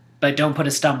 But don't put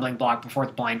a stumbling block before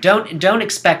the blind. Don't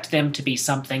expect them to be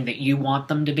something that you want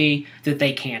them to be that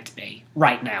they can't be,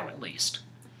 right now at least.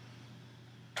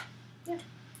 Yeah.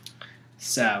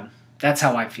 So that's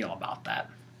how I feel about that.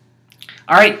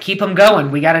 All right, keep them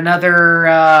going. We got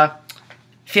another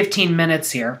 15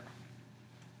 minutes here.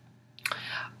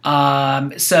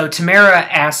 So Tamara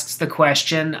asks the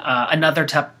question, another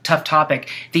tough topic.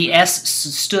 The S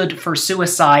stood for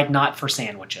suicide, not for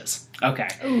sandwiches. Okay.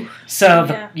 Ooh, so,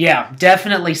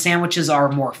 definitely sandwiches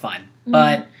are more fun. Mm-hmm.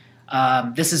 But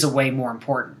this is a way more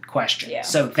important question. Yeah.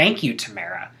 So thank you,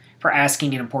 Tamara, for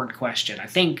asking an important question. I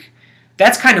think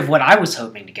that's kind of what I was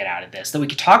hoping to get out of this, that we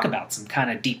could talk about some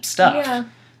kind of deep stuff. Yeah.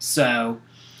 So,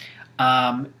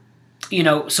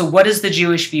 so what is the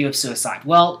Jewish view of suicide?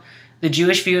 Well, the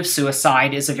Jewish view of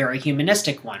suicide is a very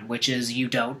humanistic one, which is you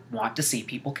don't want to see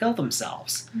people kill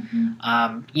themselves.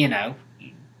 Mm-hmm.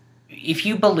 If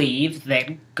you believe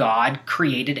that God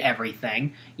created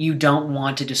everything, you don't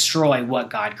want to destroy what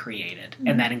God created,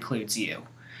 and that includes you.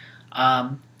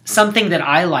 Something that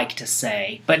I like to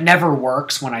say, but never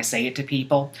works when I say it to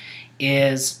people,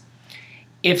 is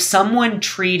if someone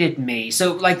treated me,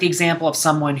 so like the example of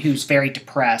someone who's very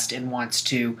depressed and wants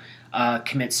to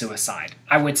commit suicide,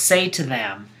 I would say to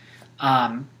them,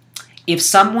 if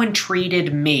someone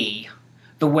treated me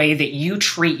the way that you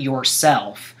treat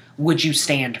yourself, would you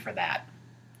stand for that?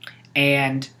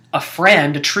 And a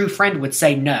true friend would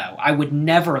say, no, I would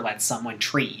never let someone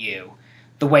treat you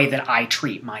the way that I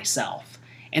treat myself.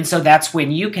 And so that's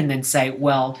when you can then say,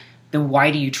 well, then why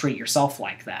do you treat yourself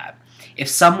like that? If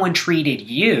someone treated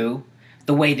you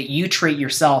the way that you treat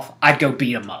yourself, I'd go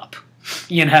beat them up.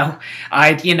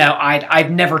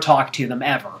 I'd never talk to them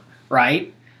ever,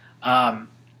 right?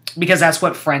 Because that's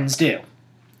what friends do.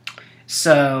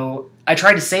 So I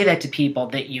try to say that to people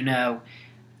that,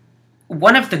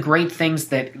 one of the great things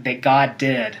that God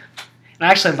did, and I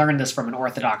actually learned this from an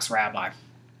Orthodox rabbi,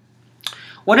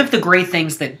 one of the great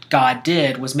things that God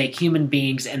did was make human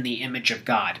beings in the image of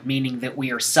God, meaning that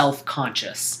we are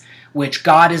self-conscious, which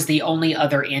God is the only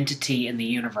other entity in the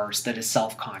universe that is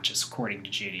self-conscious, according to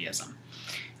Judaism.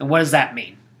 And what does that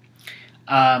mean?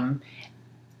 Ants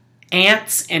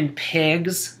and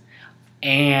pigs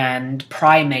and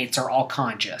primates are all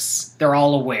conscious. They're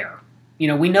all aware.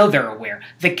 We know they're aware.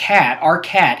 Our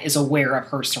cat is aware of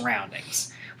her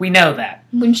surroundings. We know that.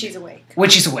 When she's awake. When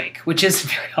she's awake, which is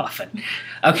very often.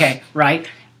 Okay, right?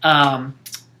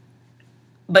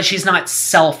 But she's not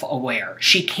self-aware.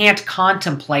 She can't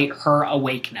contemplate her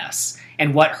awakeness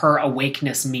and what her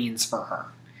awakeness means for her.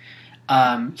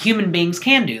 Human beings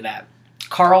can do that.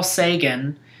 Carl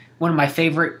Sagan, one of my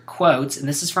favorite quotes, and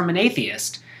this is from an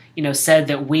atheist, said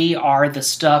that we are the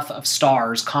stuff of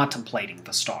stars contemplating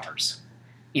the stars.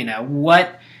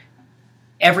 What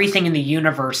everything in the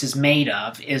universe is made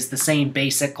of is the same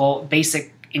basic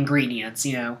ingredients.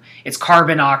 It's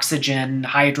carbon, oxygen,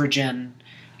 hydrogen,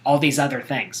 all these other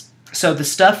things. So the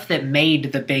stuff that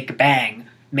made the Big Bang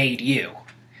made you.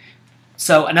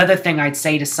 So another thing I'd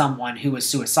say to someone who is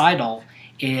suicidal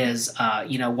is, why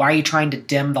are you trying to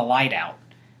dim the light out?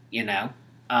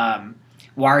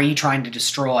 Why are you trying to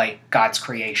destroy God's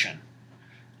creation?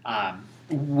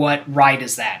 What right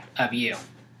is that of you?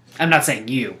 I'm not saying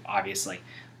you, obviously,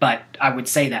 but I would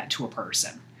say that to a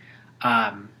person.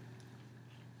 The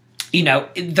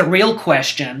real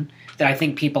question that I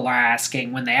think people are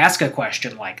asking when they ask a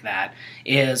question like that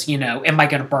is, am I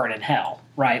going to burn in hell?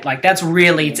 Right? Like that's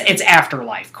really, it's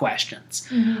afterlife questions.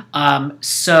 Mm-hmm.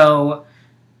 So,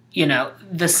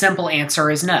 the simple answer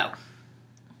is no.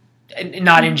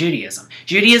 Not in Judaism.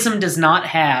 Judaism does not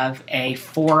have a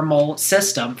formal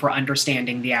system for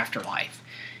understanding the afterlife.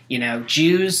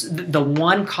 Jews, the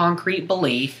one concrete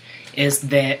belief is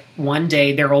that one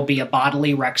day there will be a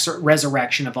bodily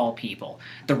resurrection of all people.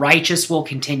 The righteous will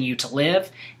continue to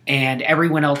live, and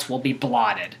everyone else will be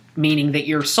blotted, meaning that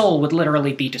your soul would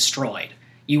literally be destroyed.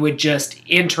 You would just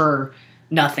enter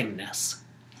nothingness.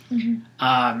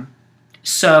 Mm-hmm.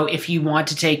 So if you want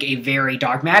to take a very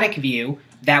dogmatic view,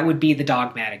 that would be the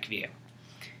dogmatic view.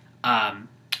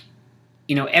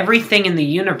 everything in the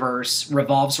universe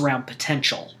revolves around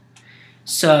potential.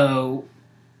 So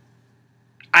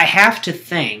I have to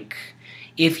think,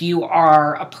 if you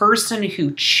are a person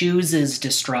who chooses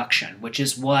destruction, which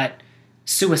is what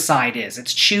suicide is,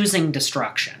 it's choosing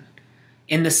destruction,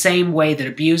 in the same way that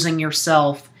abusing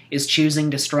yourself is choosing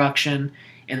destruction,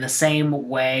 in the same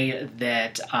way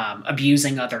that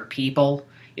abusing other people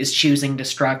is choosing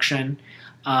destruction,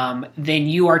 then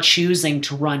you are choosing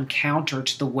to run counter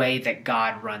to the way that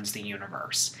God runs the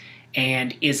universe.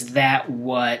 And is that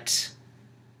what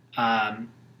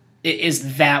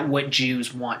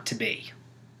Jews want to be?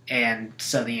 And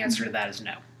so the answer to that is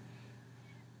no.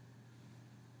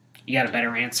 You got a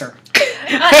better answer?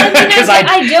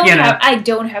 I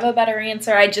don't have a better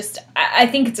answer. I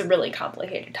think it's a really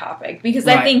complicated topic, because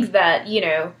I think that,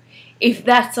 if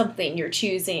that's something you're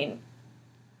choosing,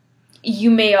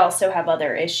 you may also have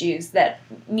other issues that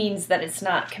means that it's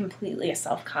not completely a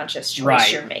self-conscious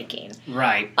choice you're making.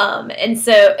 Right. And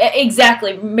so,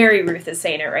 exactly, Mary Ruth is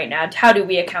saying it right now. How do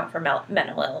we account for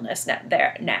mental illness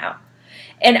now?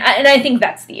 And I think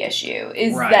that's the issue,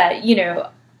 is that,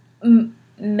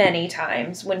 many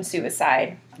times when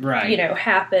suicide,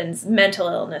 happens, mental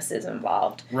illness is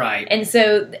involved. Right. And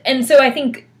so I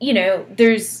think,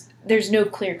 there's no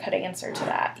clear-cut answer to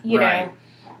that, you know?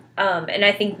 And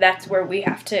I think that's where we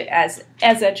have to, as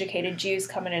educated Jews,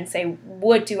 come in and say,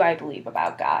 what do I believe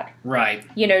about God? Right.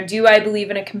 Do I believe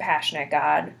in a compassionate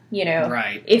God?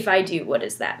 Right. If I do, what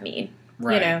does that mean?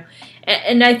 Right.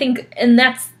 And I think, and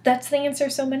that's the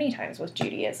answer so many times with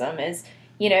Judaism is,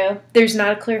 there's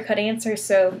not a clear-cut answer,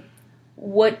 so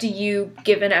what do you,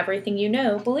 given everything you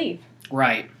know, believe?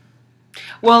 Right.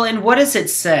 Well, and what does it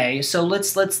say? So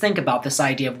let's think about this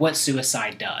idea of what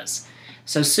suicide does.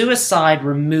 So suicide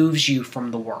removes you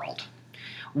from the world.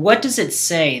 What does it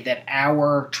say that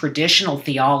our traditional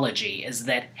theology is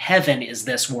that heaven is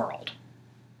this world?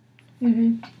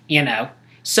 Mm-hmm.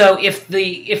 So if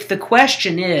the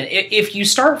question is, if you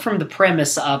start from the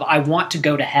premise of I want to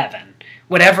go to heaven,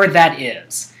 whatever that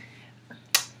is,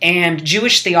 and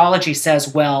Jewish theology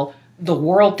says, well, the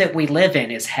world that we live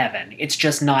in is heaven, it's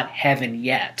just not heaven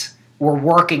yet, we're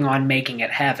working on making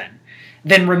it heaven,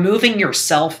 then removing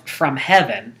yourself from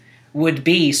heaven would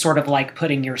be sort of like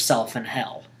putting yourself in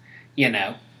hell,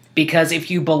 because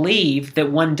if you believe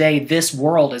that one day this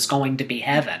world is going to be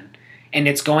heaven, and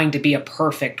it's going to be a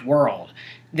perfect world,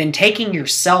 then taking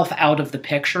yourself out of the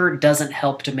picture doesn't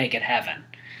help to make it heaven.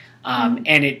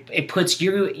 And it puts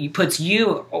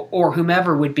you or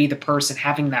whomever would be the person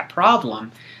having that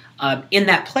problem in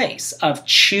that place of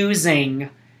choosing,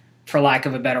 for lack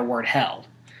of a better word, hell.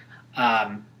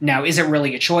 Now, is it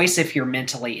really a choice if you're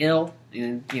mentally ill?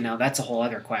 That's a whole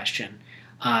other question.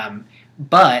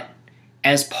 But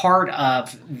as part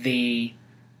of the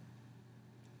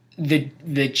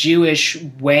Jewish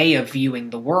way of viewing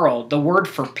the world, the word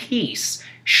for peace,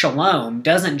 shalom,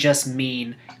 doesn't just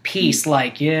mean peace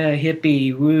like, yeah,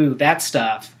 hippie, woo, that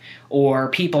stuff, or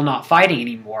people not fighting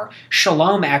anymore.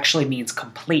 Shalom actually means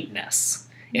completeness.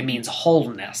 It means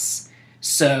wholeness.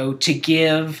 So to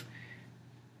give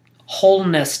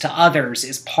wholeness to others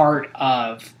is part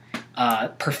of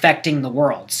perfecting the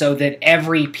world, so that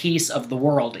every piece of the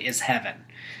world is heaven.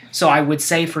 So I would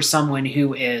say for someone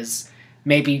who is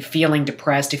maybe feeling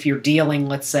depressed, if you're dealing,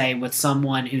 let's say, with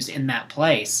someone who's in that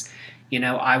place,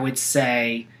 I would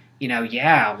say,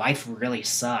 yeah, life really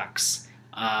sucks.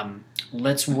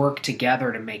 Let's work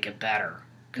together to make it better,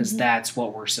 because that's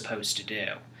what we're supposed to do.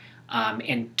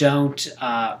 And don't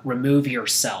remove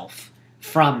yourself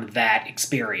from that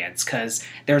experience, because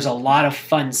there's a lot of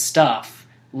fun stuff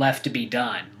left to be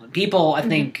done. People, I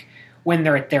think, when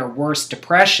they're at their worst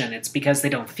depression, it's because they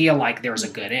don't feel like there's a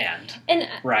good end. And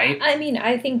right?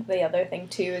 I think the other thing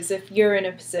too is if you're in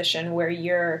a position where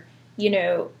you're,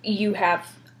 you have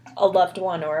a loved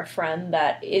one or a friend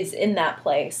that is in that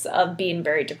place of being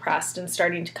very depressed and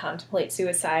starting to contemplate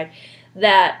suicide,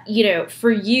 that,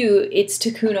 for you, it's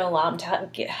tikkun olam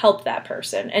to help that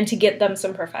person and to get them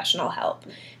some professional help,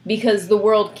 because the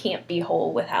world can't be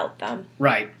whole without them.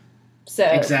 Right. So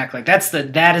exactly.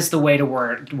 That is the way to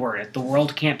word it. The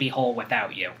world can't be whole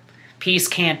without you.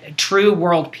 True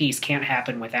world peace can't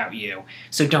happen without you.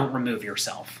 So don't remove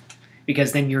yourself,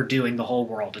 because then you're doing the whole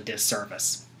world a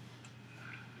disservice.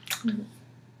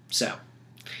 So,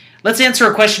 let's answer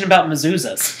a question about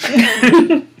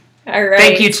mezuzahs. All right.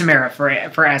 Thank you, Tamara,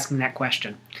 for asking that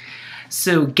question.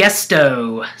 So,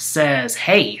 Gesto says,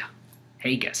 Hey,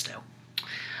 Gesto.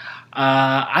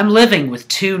 I'm living with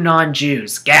 2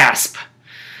 non-Jews. Gasp.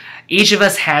 Each of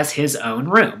us has his own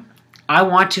room. I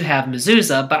want to have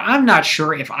mezuzah, but I'm not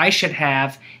sure if I should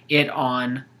have it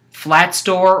on Flat's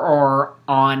door or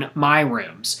on my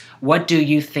rooms? What do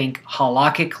you think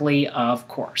halakhically, of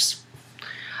course?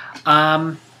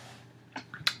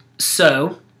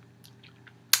 So,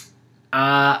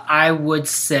 I would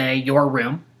say your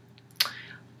room.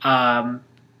 And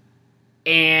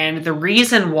the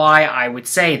reason why I would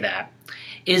say that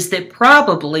is that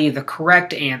probably the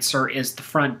correct answer is the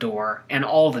front door and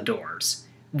all the doors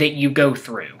that you go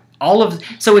through.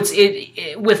 So with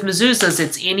mezuzahs,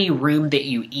 it's any room that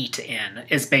you eat in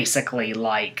is basically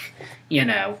like,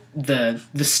 the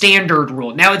standard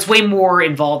rule. Now it's way more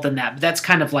involved than that, but that's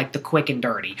kind of like the quick and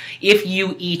dirty. If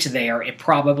you eat there, it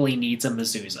probably needs a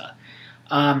mezuzah.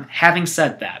 Having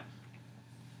said that,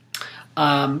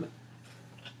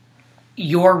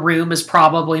 your room is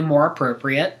probably more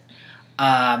appropriate.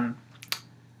 And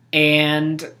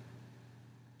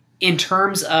in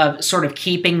terms of sort of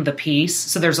keeping the peace,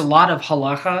 so there's a lot of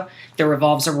halacha that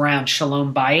revolves around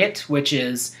shalom bayit, which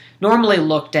is normally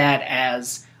looked at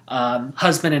as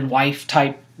husband and wife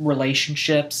type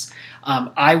relationships.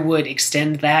 I would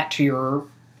extend that to your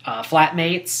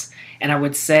flatmates, and I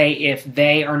would say if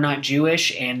they are not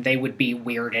Jewish and they would be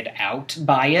weirded out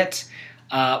by it,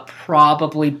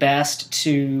 probably best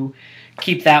to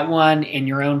keep that one in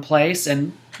your own place,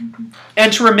 and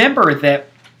to remember that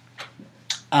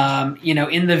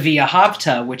in the Via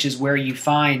Havta, which is where you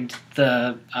find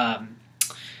the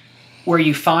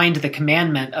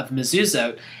commandment of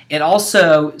mezuzot, it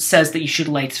also says that you should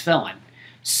lay tefillin.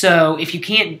 So if you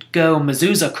can't go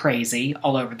mezuzah crazy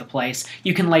all over the place,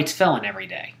 you can lay tefillin every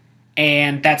day,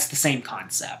 and that's the same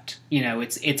concept.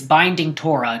 It's binding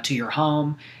Torah to your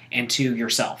home and to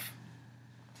yourself.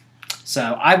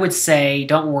 So I would say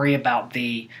don't worry about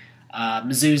the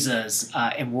mezuzahs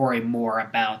and worry more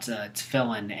about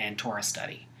tefillin and Torah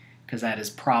study, because that is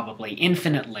probably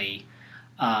infinitely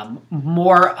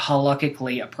more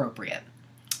halakhically appropriate.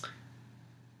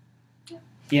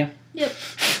 Yeah? Yep.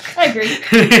 I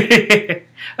agree.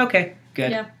 Okay,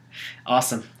 good. Yeah.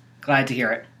 Awesome. Glad to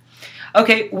hear it.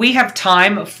 Okay, we have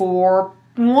time for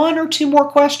one or two more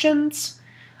questions.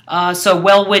 So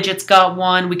Well Widget's got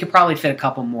one. We could probably fit a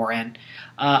couple more in.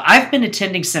 I've been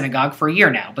attending synagogue for a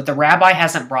year now, but the rabbi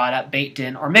hasn't brought up Beit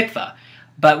Din or mikveh.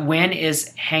 But when is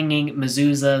hanging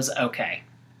mezuzahs okay?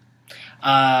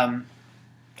 I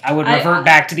would revert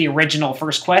back to the original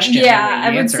first question. Yeah,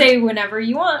 I would say whenever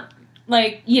you want.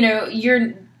 Like,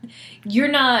 you're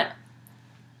not,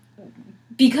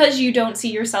 because you don't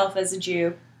see yourself as a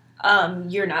Jew,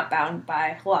 you're not bound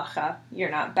by halacha.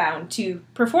 You're not bound to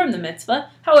perform the mitzvah.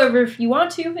 However, if you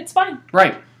want to, it's fine.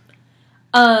 Right.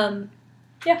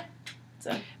 Yeah.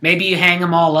 So maybe you hang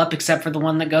them all up except for the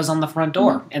one that goes on the front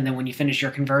door, and then when you finish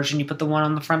your conversion, you put the one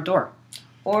on the front door.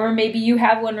 Or maybe you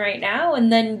have one right now, and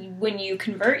then when you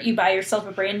convert, you buy yourself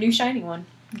a brand new shiny one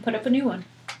and put up a new one.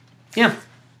 Yeah.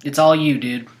 It's all you,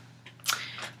 dude.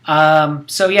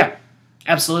 So yeah,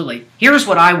 absolutely. Here's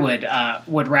what I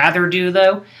would rather do,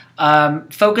 though.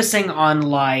 Focusing on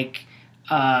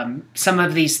some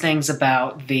of these things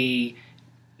about the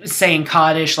saying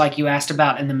Kaddish, like you asked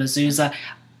about, in the mezuzah.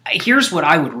 Here's what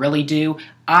I would really do.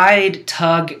 I'd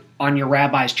tug on your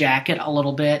rabbi's jacket a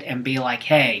little bit and be like,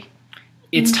 "Hey,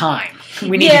 it's time.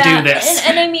 We need to do this."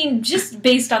 And I mean, just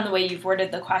based on the way you've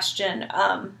worded the question,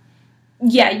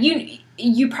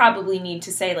 you probably need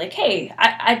to say, like, hey,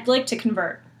 I'd like to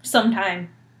convert sometime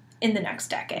in the next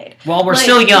decade. Well, we're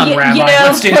still young, Rabbi.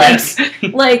 Let's do this.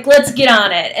 Let's get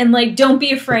on it. And, don't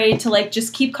be afraid to,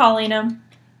 just keep calling them.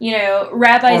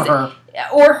 Rabbis...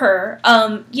 Or her.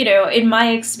 In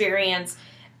my experience,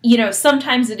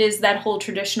 sometimes it is that whole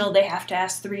traditional they have to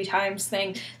ask 3 times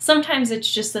thing. Sometimes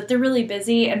it's just that they're really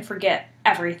busy and forget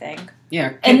everything.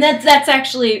 Yeah. And that's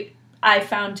actually... I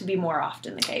found to be more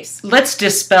often the case. Let's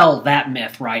dispel that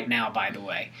myth right now, by the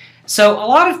way. So a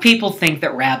lot of people think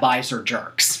that rabbis are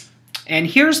jerks. And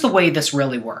here's the way this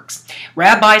really works.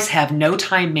 Rabbis have no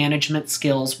time management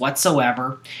skills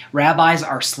whatsoever. Rabbis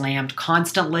are slammed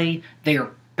constantly. They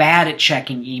are bad at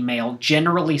checking email,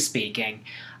 generally speaking.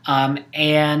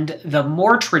 And the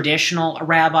more traditional a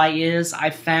rabbi is,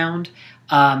 I've found,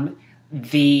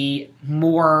 the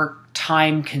more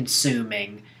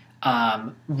time-consuming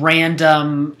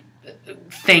random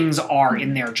things are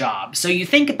in their job. So you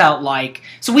think about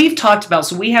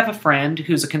we have a friend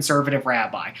who's a conservative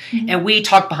rabbi, and we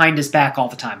talk behind his back all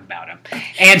the time about him.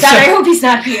 And I hope he's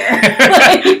not here.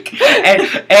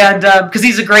 and because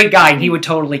he's a great guy and he would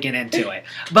totally get into it.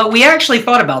 But we actually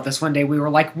thought about this one day. We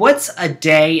were like, what's a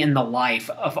day in the life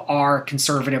of our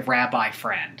conservative rabbi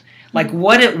friend? Like,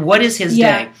 what is his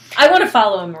day? I want to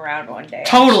follow him around one day.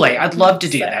 Totally. I'd love to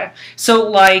do that. So,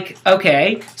 like,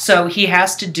 okay, so he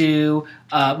has to do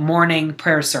morning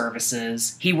prayer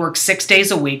services. He works 6 days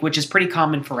a week, which is pretty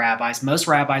common for rabbis. Most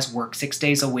rabbis work 6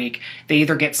 days a week. They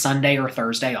either get Sunday or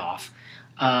Thursday off.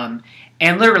 And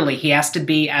literally, he has to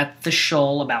be at the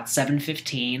shul about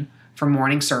 7:15 for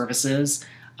morning services.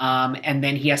 And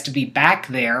then he has to be back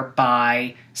there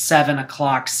by 7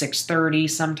 o'clock, 6:30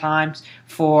 sometimes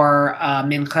for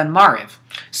Mincha and Mariv.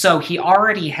 So he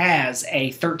already has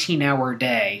a 13-hour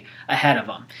day ahead of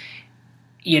him.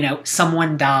 You know,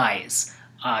 someone dies,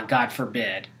 God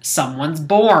forbid. Someone's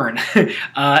born.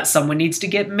 Someone needs to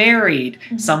get married.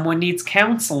 Mm-hmm. Someone needs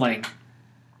counseling.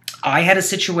 I had a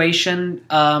situation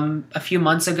a few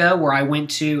months ago where I went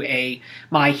to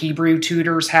my Hebrew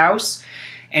tutor's house,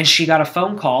 and she got a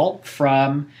phone call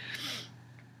from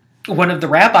one of the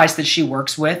rabbis that she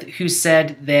works with who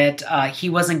said that he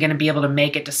wasn't going to be able to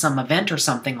make it to some event or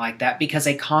something like that because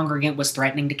a congregant was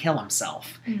threatening to kill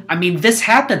himself. Mm-hmm. I mean, this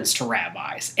happens to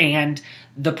rabbis, and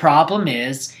the problem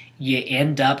is you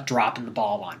end up dropping the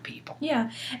ball on people. Yeah.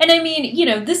 And I mean, you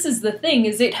know, this is the thing,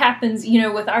 is it happens, you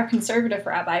know, with our conservative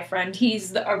rabbi friend.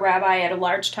 He's a rabbi at a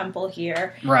large temple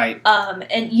here. Right.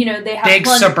 And, you know, they have... Big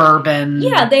suburban...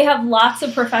 Yeah, they have lots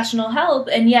of professional help,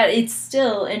 and yet it's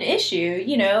still an issue,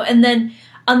 you know. And then,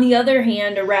 on the other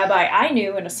hand, a rabbi I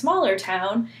knew in a smaller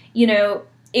town, you know,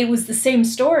 it was the same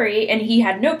story, and he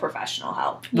had no professional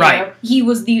help. You know? He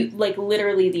was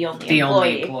literally the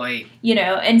only employee. You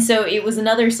know, and so it was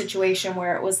another situation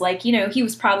where it was like, you know, he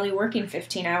was probably working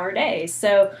 15-hour days.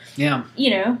 So, yeah, you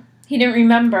know, he didn't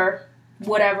remember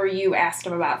whatever you asked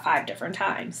him about 5 different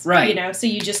times. Right. You know, so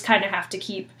you just kind of have to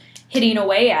keep hitting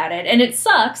away at it. And it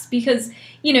sucks because,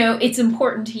 you know, it's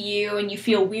important to you and you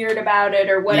feel weird about it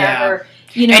or whatever. Yeah.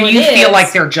 You know, and you feel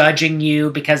like they're judging you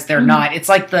because they're not. It's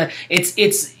like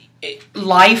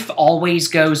life always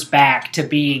goes back to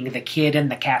being the kid in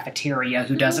the cafeteria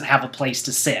who doesn't have a place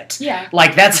to sit. Yeah.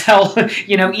 Like, that's how,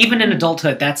 you know, even in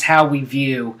adulthood, that's how we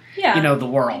view, you know, the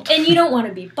world. And you don't want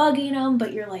to be bugging them,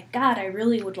 but you're like, God, I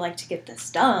really would like to get this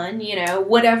done, you know,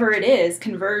 whatever it is,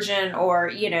 conversion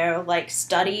or, you know, like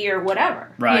study or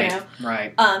whatever. Right, you know?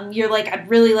 right. You're like, I'd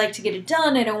really like to get it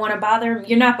done. I don't want to bother them.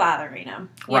 You're not bothering them.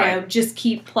 You know, just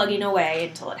keep plugging away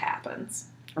until it happens.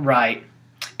 Right.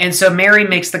 And so Mary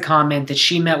makes the comment that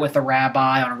she met with a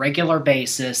rabbi on a regular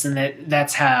basis, and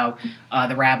that's how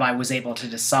the rabbi was able to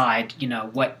decide, you know,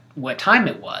 what time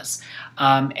it was.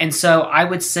 And so I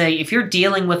would say if you're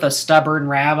dealing with a stubborn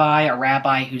rabbi, a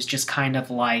rabbi who's just kind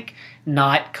of like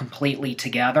not completely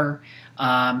together,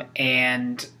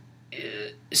 and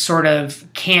sort of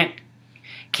can't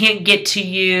get to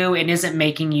you and isn't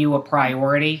making you a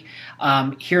priority,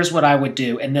 here's what I would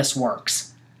do, and this works.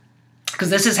 Because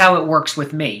this is how it works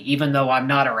with me, even though I'm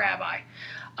not a rabbi.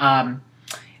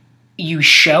 You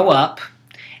show up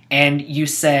and you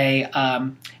say,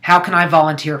 how can I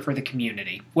volunteer for the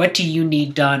community? What do you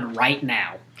need done right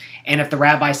now? And if the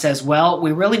rabbi says, well,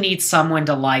 we really need someone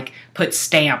to, like, put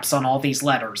stamps on all these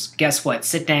letters. Guess what?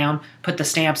 Sit down, put the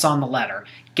stamps on the letter.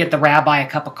 Get the rabbi a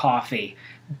cup of coffee.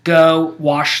 Go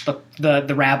wash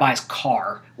the rabbi's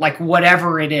car, like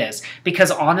whatever it is.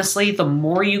 Because honestly, the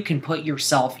more you can put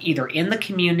yourself either in the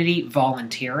community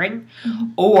volunteering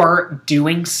or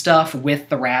doing stuff with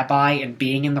the rabbi and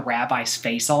being in the rabbi's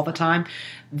face all the time,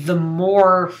 the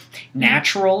more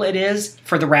natural it is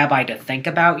for the rabbi to think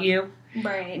about you.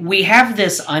 Right. We have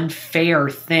this unfair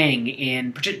thing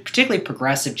in particularly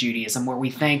progressive Judaism where we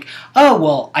think, oh,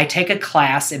 well, I take a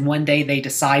class and one day they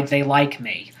decide they like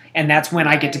me. And that's when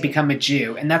I get to become a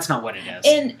Jew. And that's not what it is.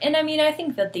 And I mean, I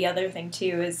think that the other thing,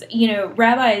 too, is, you know,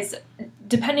 rabbis,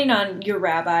 depending on your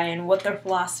rabbi and what their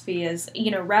philosophy is,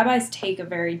 you know, rabbis take a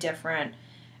very different,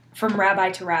 from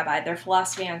rabbi to rabbi, their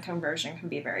philosophy on conversion can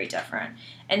be very different.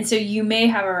 And so you may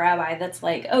have a rabbi that's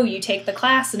like, oh, you take the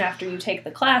class, and after you take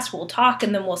the class, we'll talk,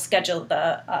 and then we'll schedule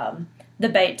the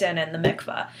Beit Din and the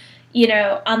mikvah. You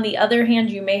know, on the other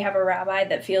hand, you may have a rabbi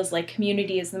that feels like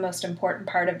community is the most important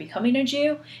part of becoming a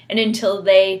Jew, and until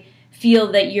they feel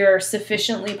that you're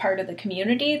sufficiently part of the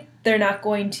community, they're not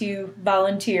going to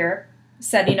volunteer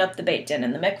setting up the Beit Din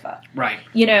and the mikvah. Right.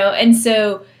 You know, and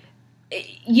so,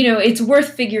 you know, it's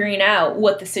worth figuring out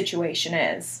what the situation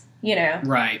is, you know.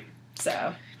 Right.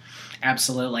 So.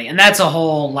 Absolutely. And that's a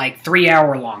whole,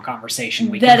 3-hour-long conversation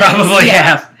we That can is, probably yeah,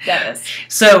 have. That is.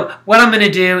 So what I'm going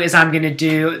to do is I'm going to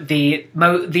do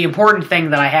the important thing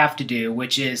that I have to do,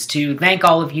 which is to thank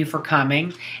all of you for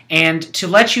coming and to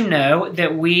let you know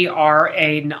that we are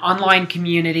an online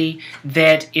community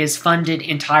that is funded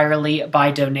entirely by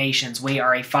donations. We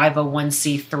are a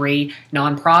 501c3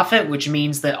 nonprofit, which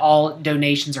means that all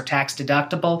donations are tax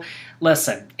deductible.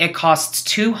 Listen, it costs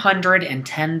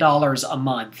 $210 a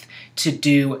month to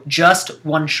do just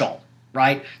OneShul,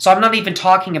 right? So I'm not even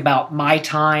talking about my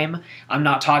time. I'm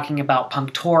not talking about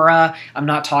PunkTorah. I'm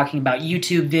not talking about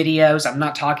YouTube videos. I'm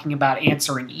not talking about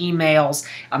answering emails.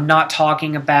 I'm not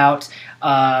talking about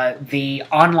the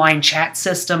online chat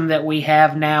system that we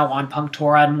have now on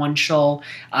PunkTorah and OneShul.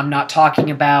 I'm not talking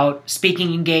about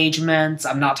speaking engagements.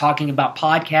 I'm not talking about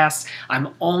podcasts.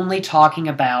 I'm only talking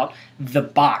about the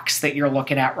box that you're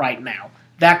looking at right now.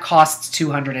 That costs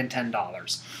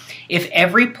 $210. If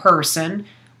every person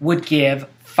would give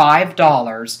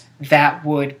 $5, that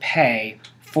would pay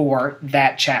for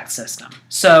that chat system.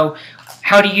 So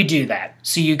how do you do that?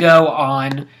 So you go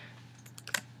on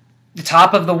the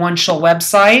top of the OneShul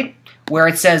website where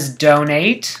it says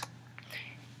donate,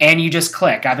 and you just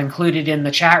click. I've included in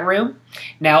the chat room.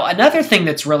 Now, another thing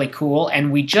that's really cool,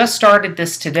 and we just started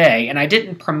this today, and I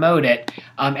didn't promote it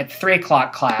at the 3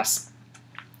 o'clock class,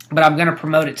 but I'm going to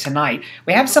promote it tonight.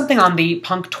 We have something on the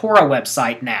PunkTorah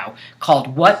website now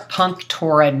called What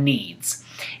PunkTorah Needs.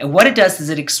 And what it does is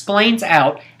it explains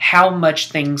out how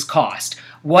much things cost.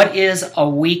 What is a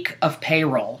week of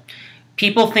payroll?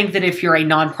 People think that if you're a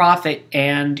nonprofit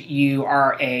and you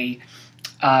are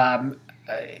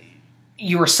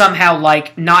you are somehow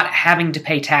not having to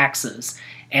pay taxes.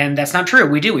 And that's not true.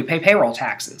 We do. We pay payroll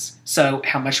taxes. So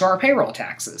how much are our payroll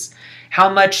taxes? How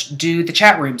much do the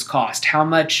chat rooms cost? How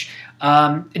much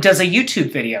does a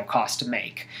YouTube video cost to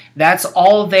make? That's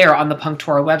all there on the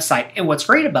PunkTorah website. And what's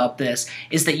great about this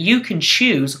is that you can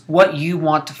choose what you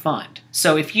want to fund.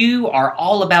 So if you are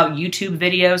all about YouTube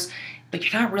videos, but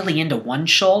you're not really into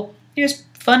OneShul, you just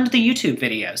fund the YouTube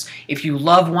videos. If you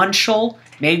love OneShul,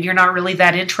 maybe you're not really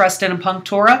that interested in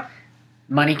PunkTorah,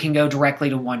 money can go directly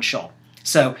to OneShul.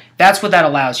 So that's what that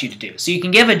allows you to do. So you can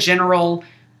give a general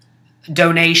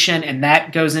donation, and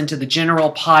that goes into the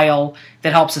general pile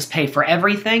that helps us pay for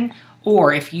everything.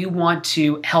 Or if you want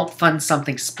to help fund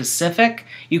something specific,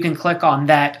 you can click on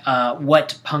that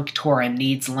What PunkTorah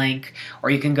Needs link, or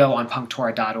you can go on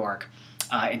punktorah.org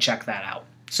and check that out.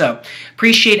 So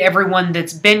appreciate everyone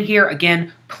that's been here.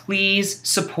 Again, please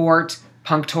support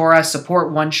PunkTorah,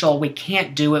 support OneShul. We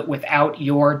can't do it without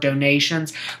your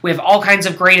donations. We have all kinds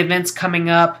of great events coming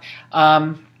up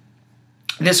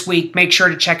this week. Make sure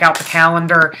to check out the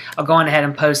calendar. I'll go on ahead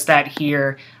and post that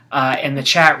here in the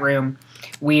chat room.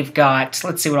 We've got,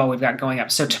 let's see what all we've got going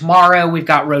up. So tomorrow we've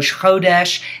got Rosh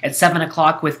Chodesh at 7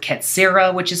 o'clock with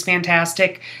Ketzira, which is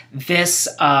fantastic. This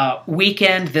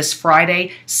weekend, this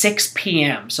Friday, 6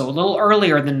 p.m., so a little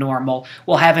earlier than normal,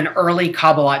 we'll have an early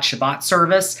Kabbalat Shabbat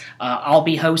service. I'll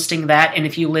be hosting that, and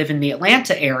if you live in the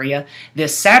Atlanta area,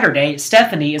 this Saturday,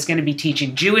 Stephanie is going to be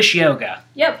teaching Jewish yoga.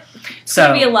 Yep. It's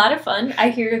going to be a lot of fun. I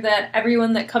hear that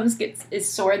everyone that comes is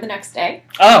sore the next day.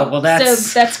 Oh, well,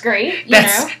 that's great.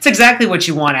 That's exactly what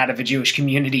you want out of a Jewish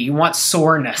community. You want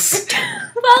soreness.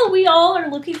 Well, we all are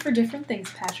looking for different things,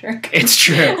 Patrick. It's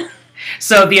true.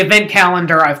 So the event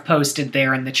calendar I've posted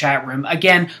there in the chat room.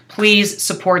 Again, please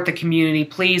support the community.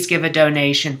 Please give a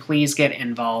donation. Please get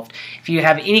involved. If you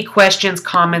have any questions,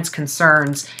 comments,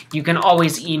 concerns, you can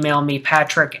always email me,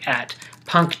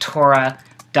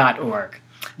 patrick@punktorah.org.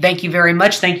 Thank you very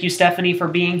much. Thank you, Stephanie, for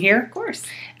being here. Of course.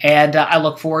 And I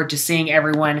look forward to seeing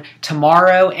everyone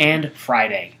tomorrow and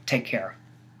Friday. Take care.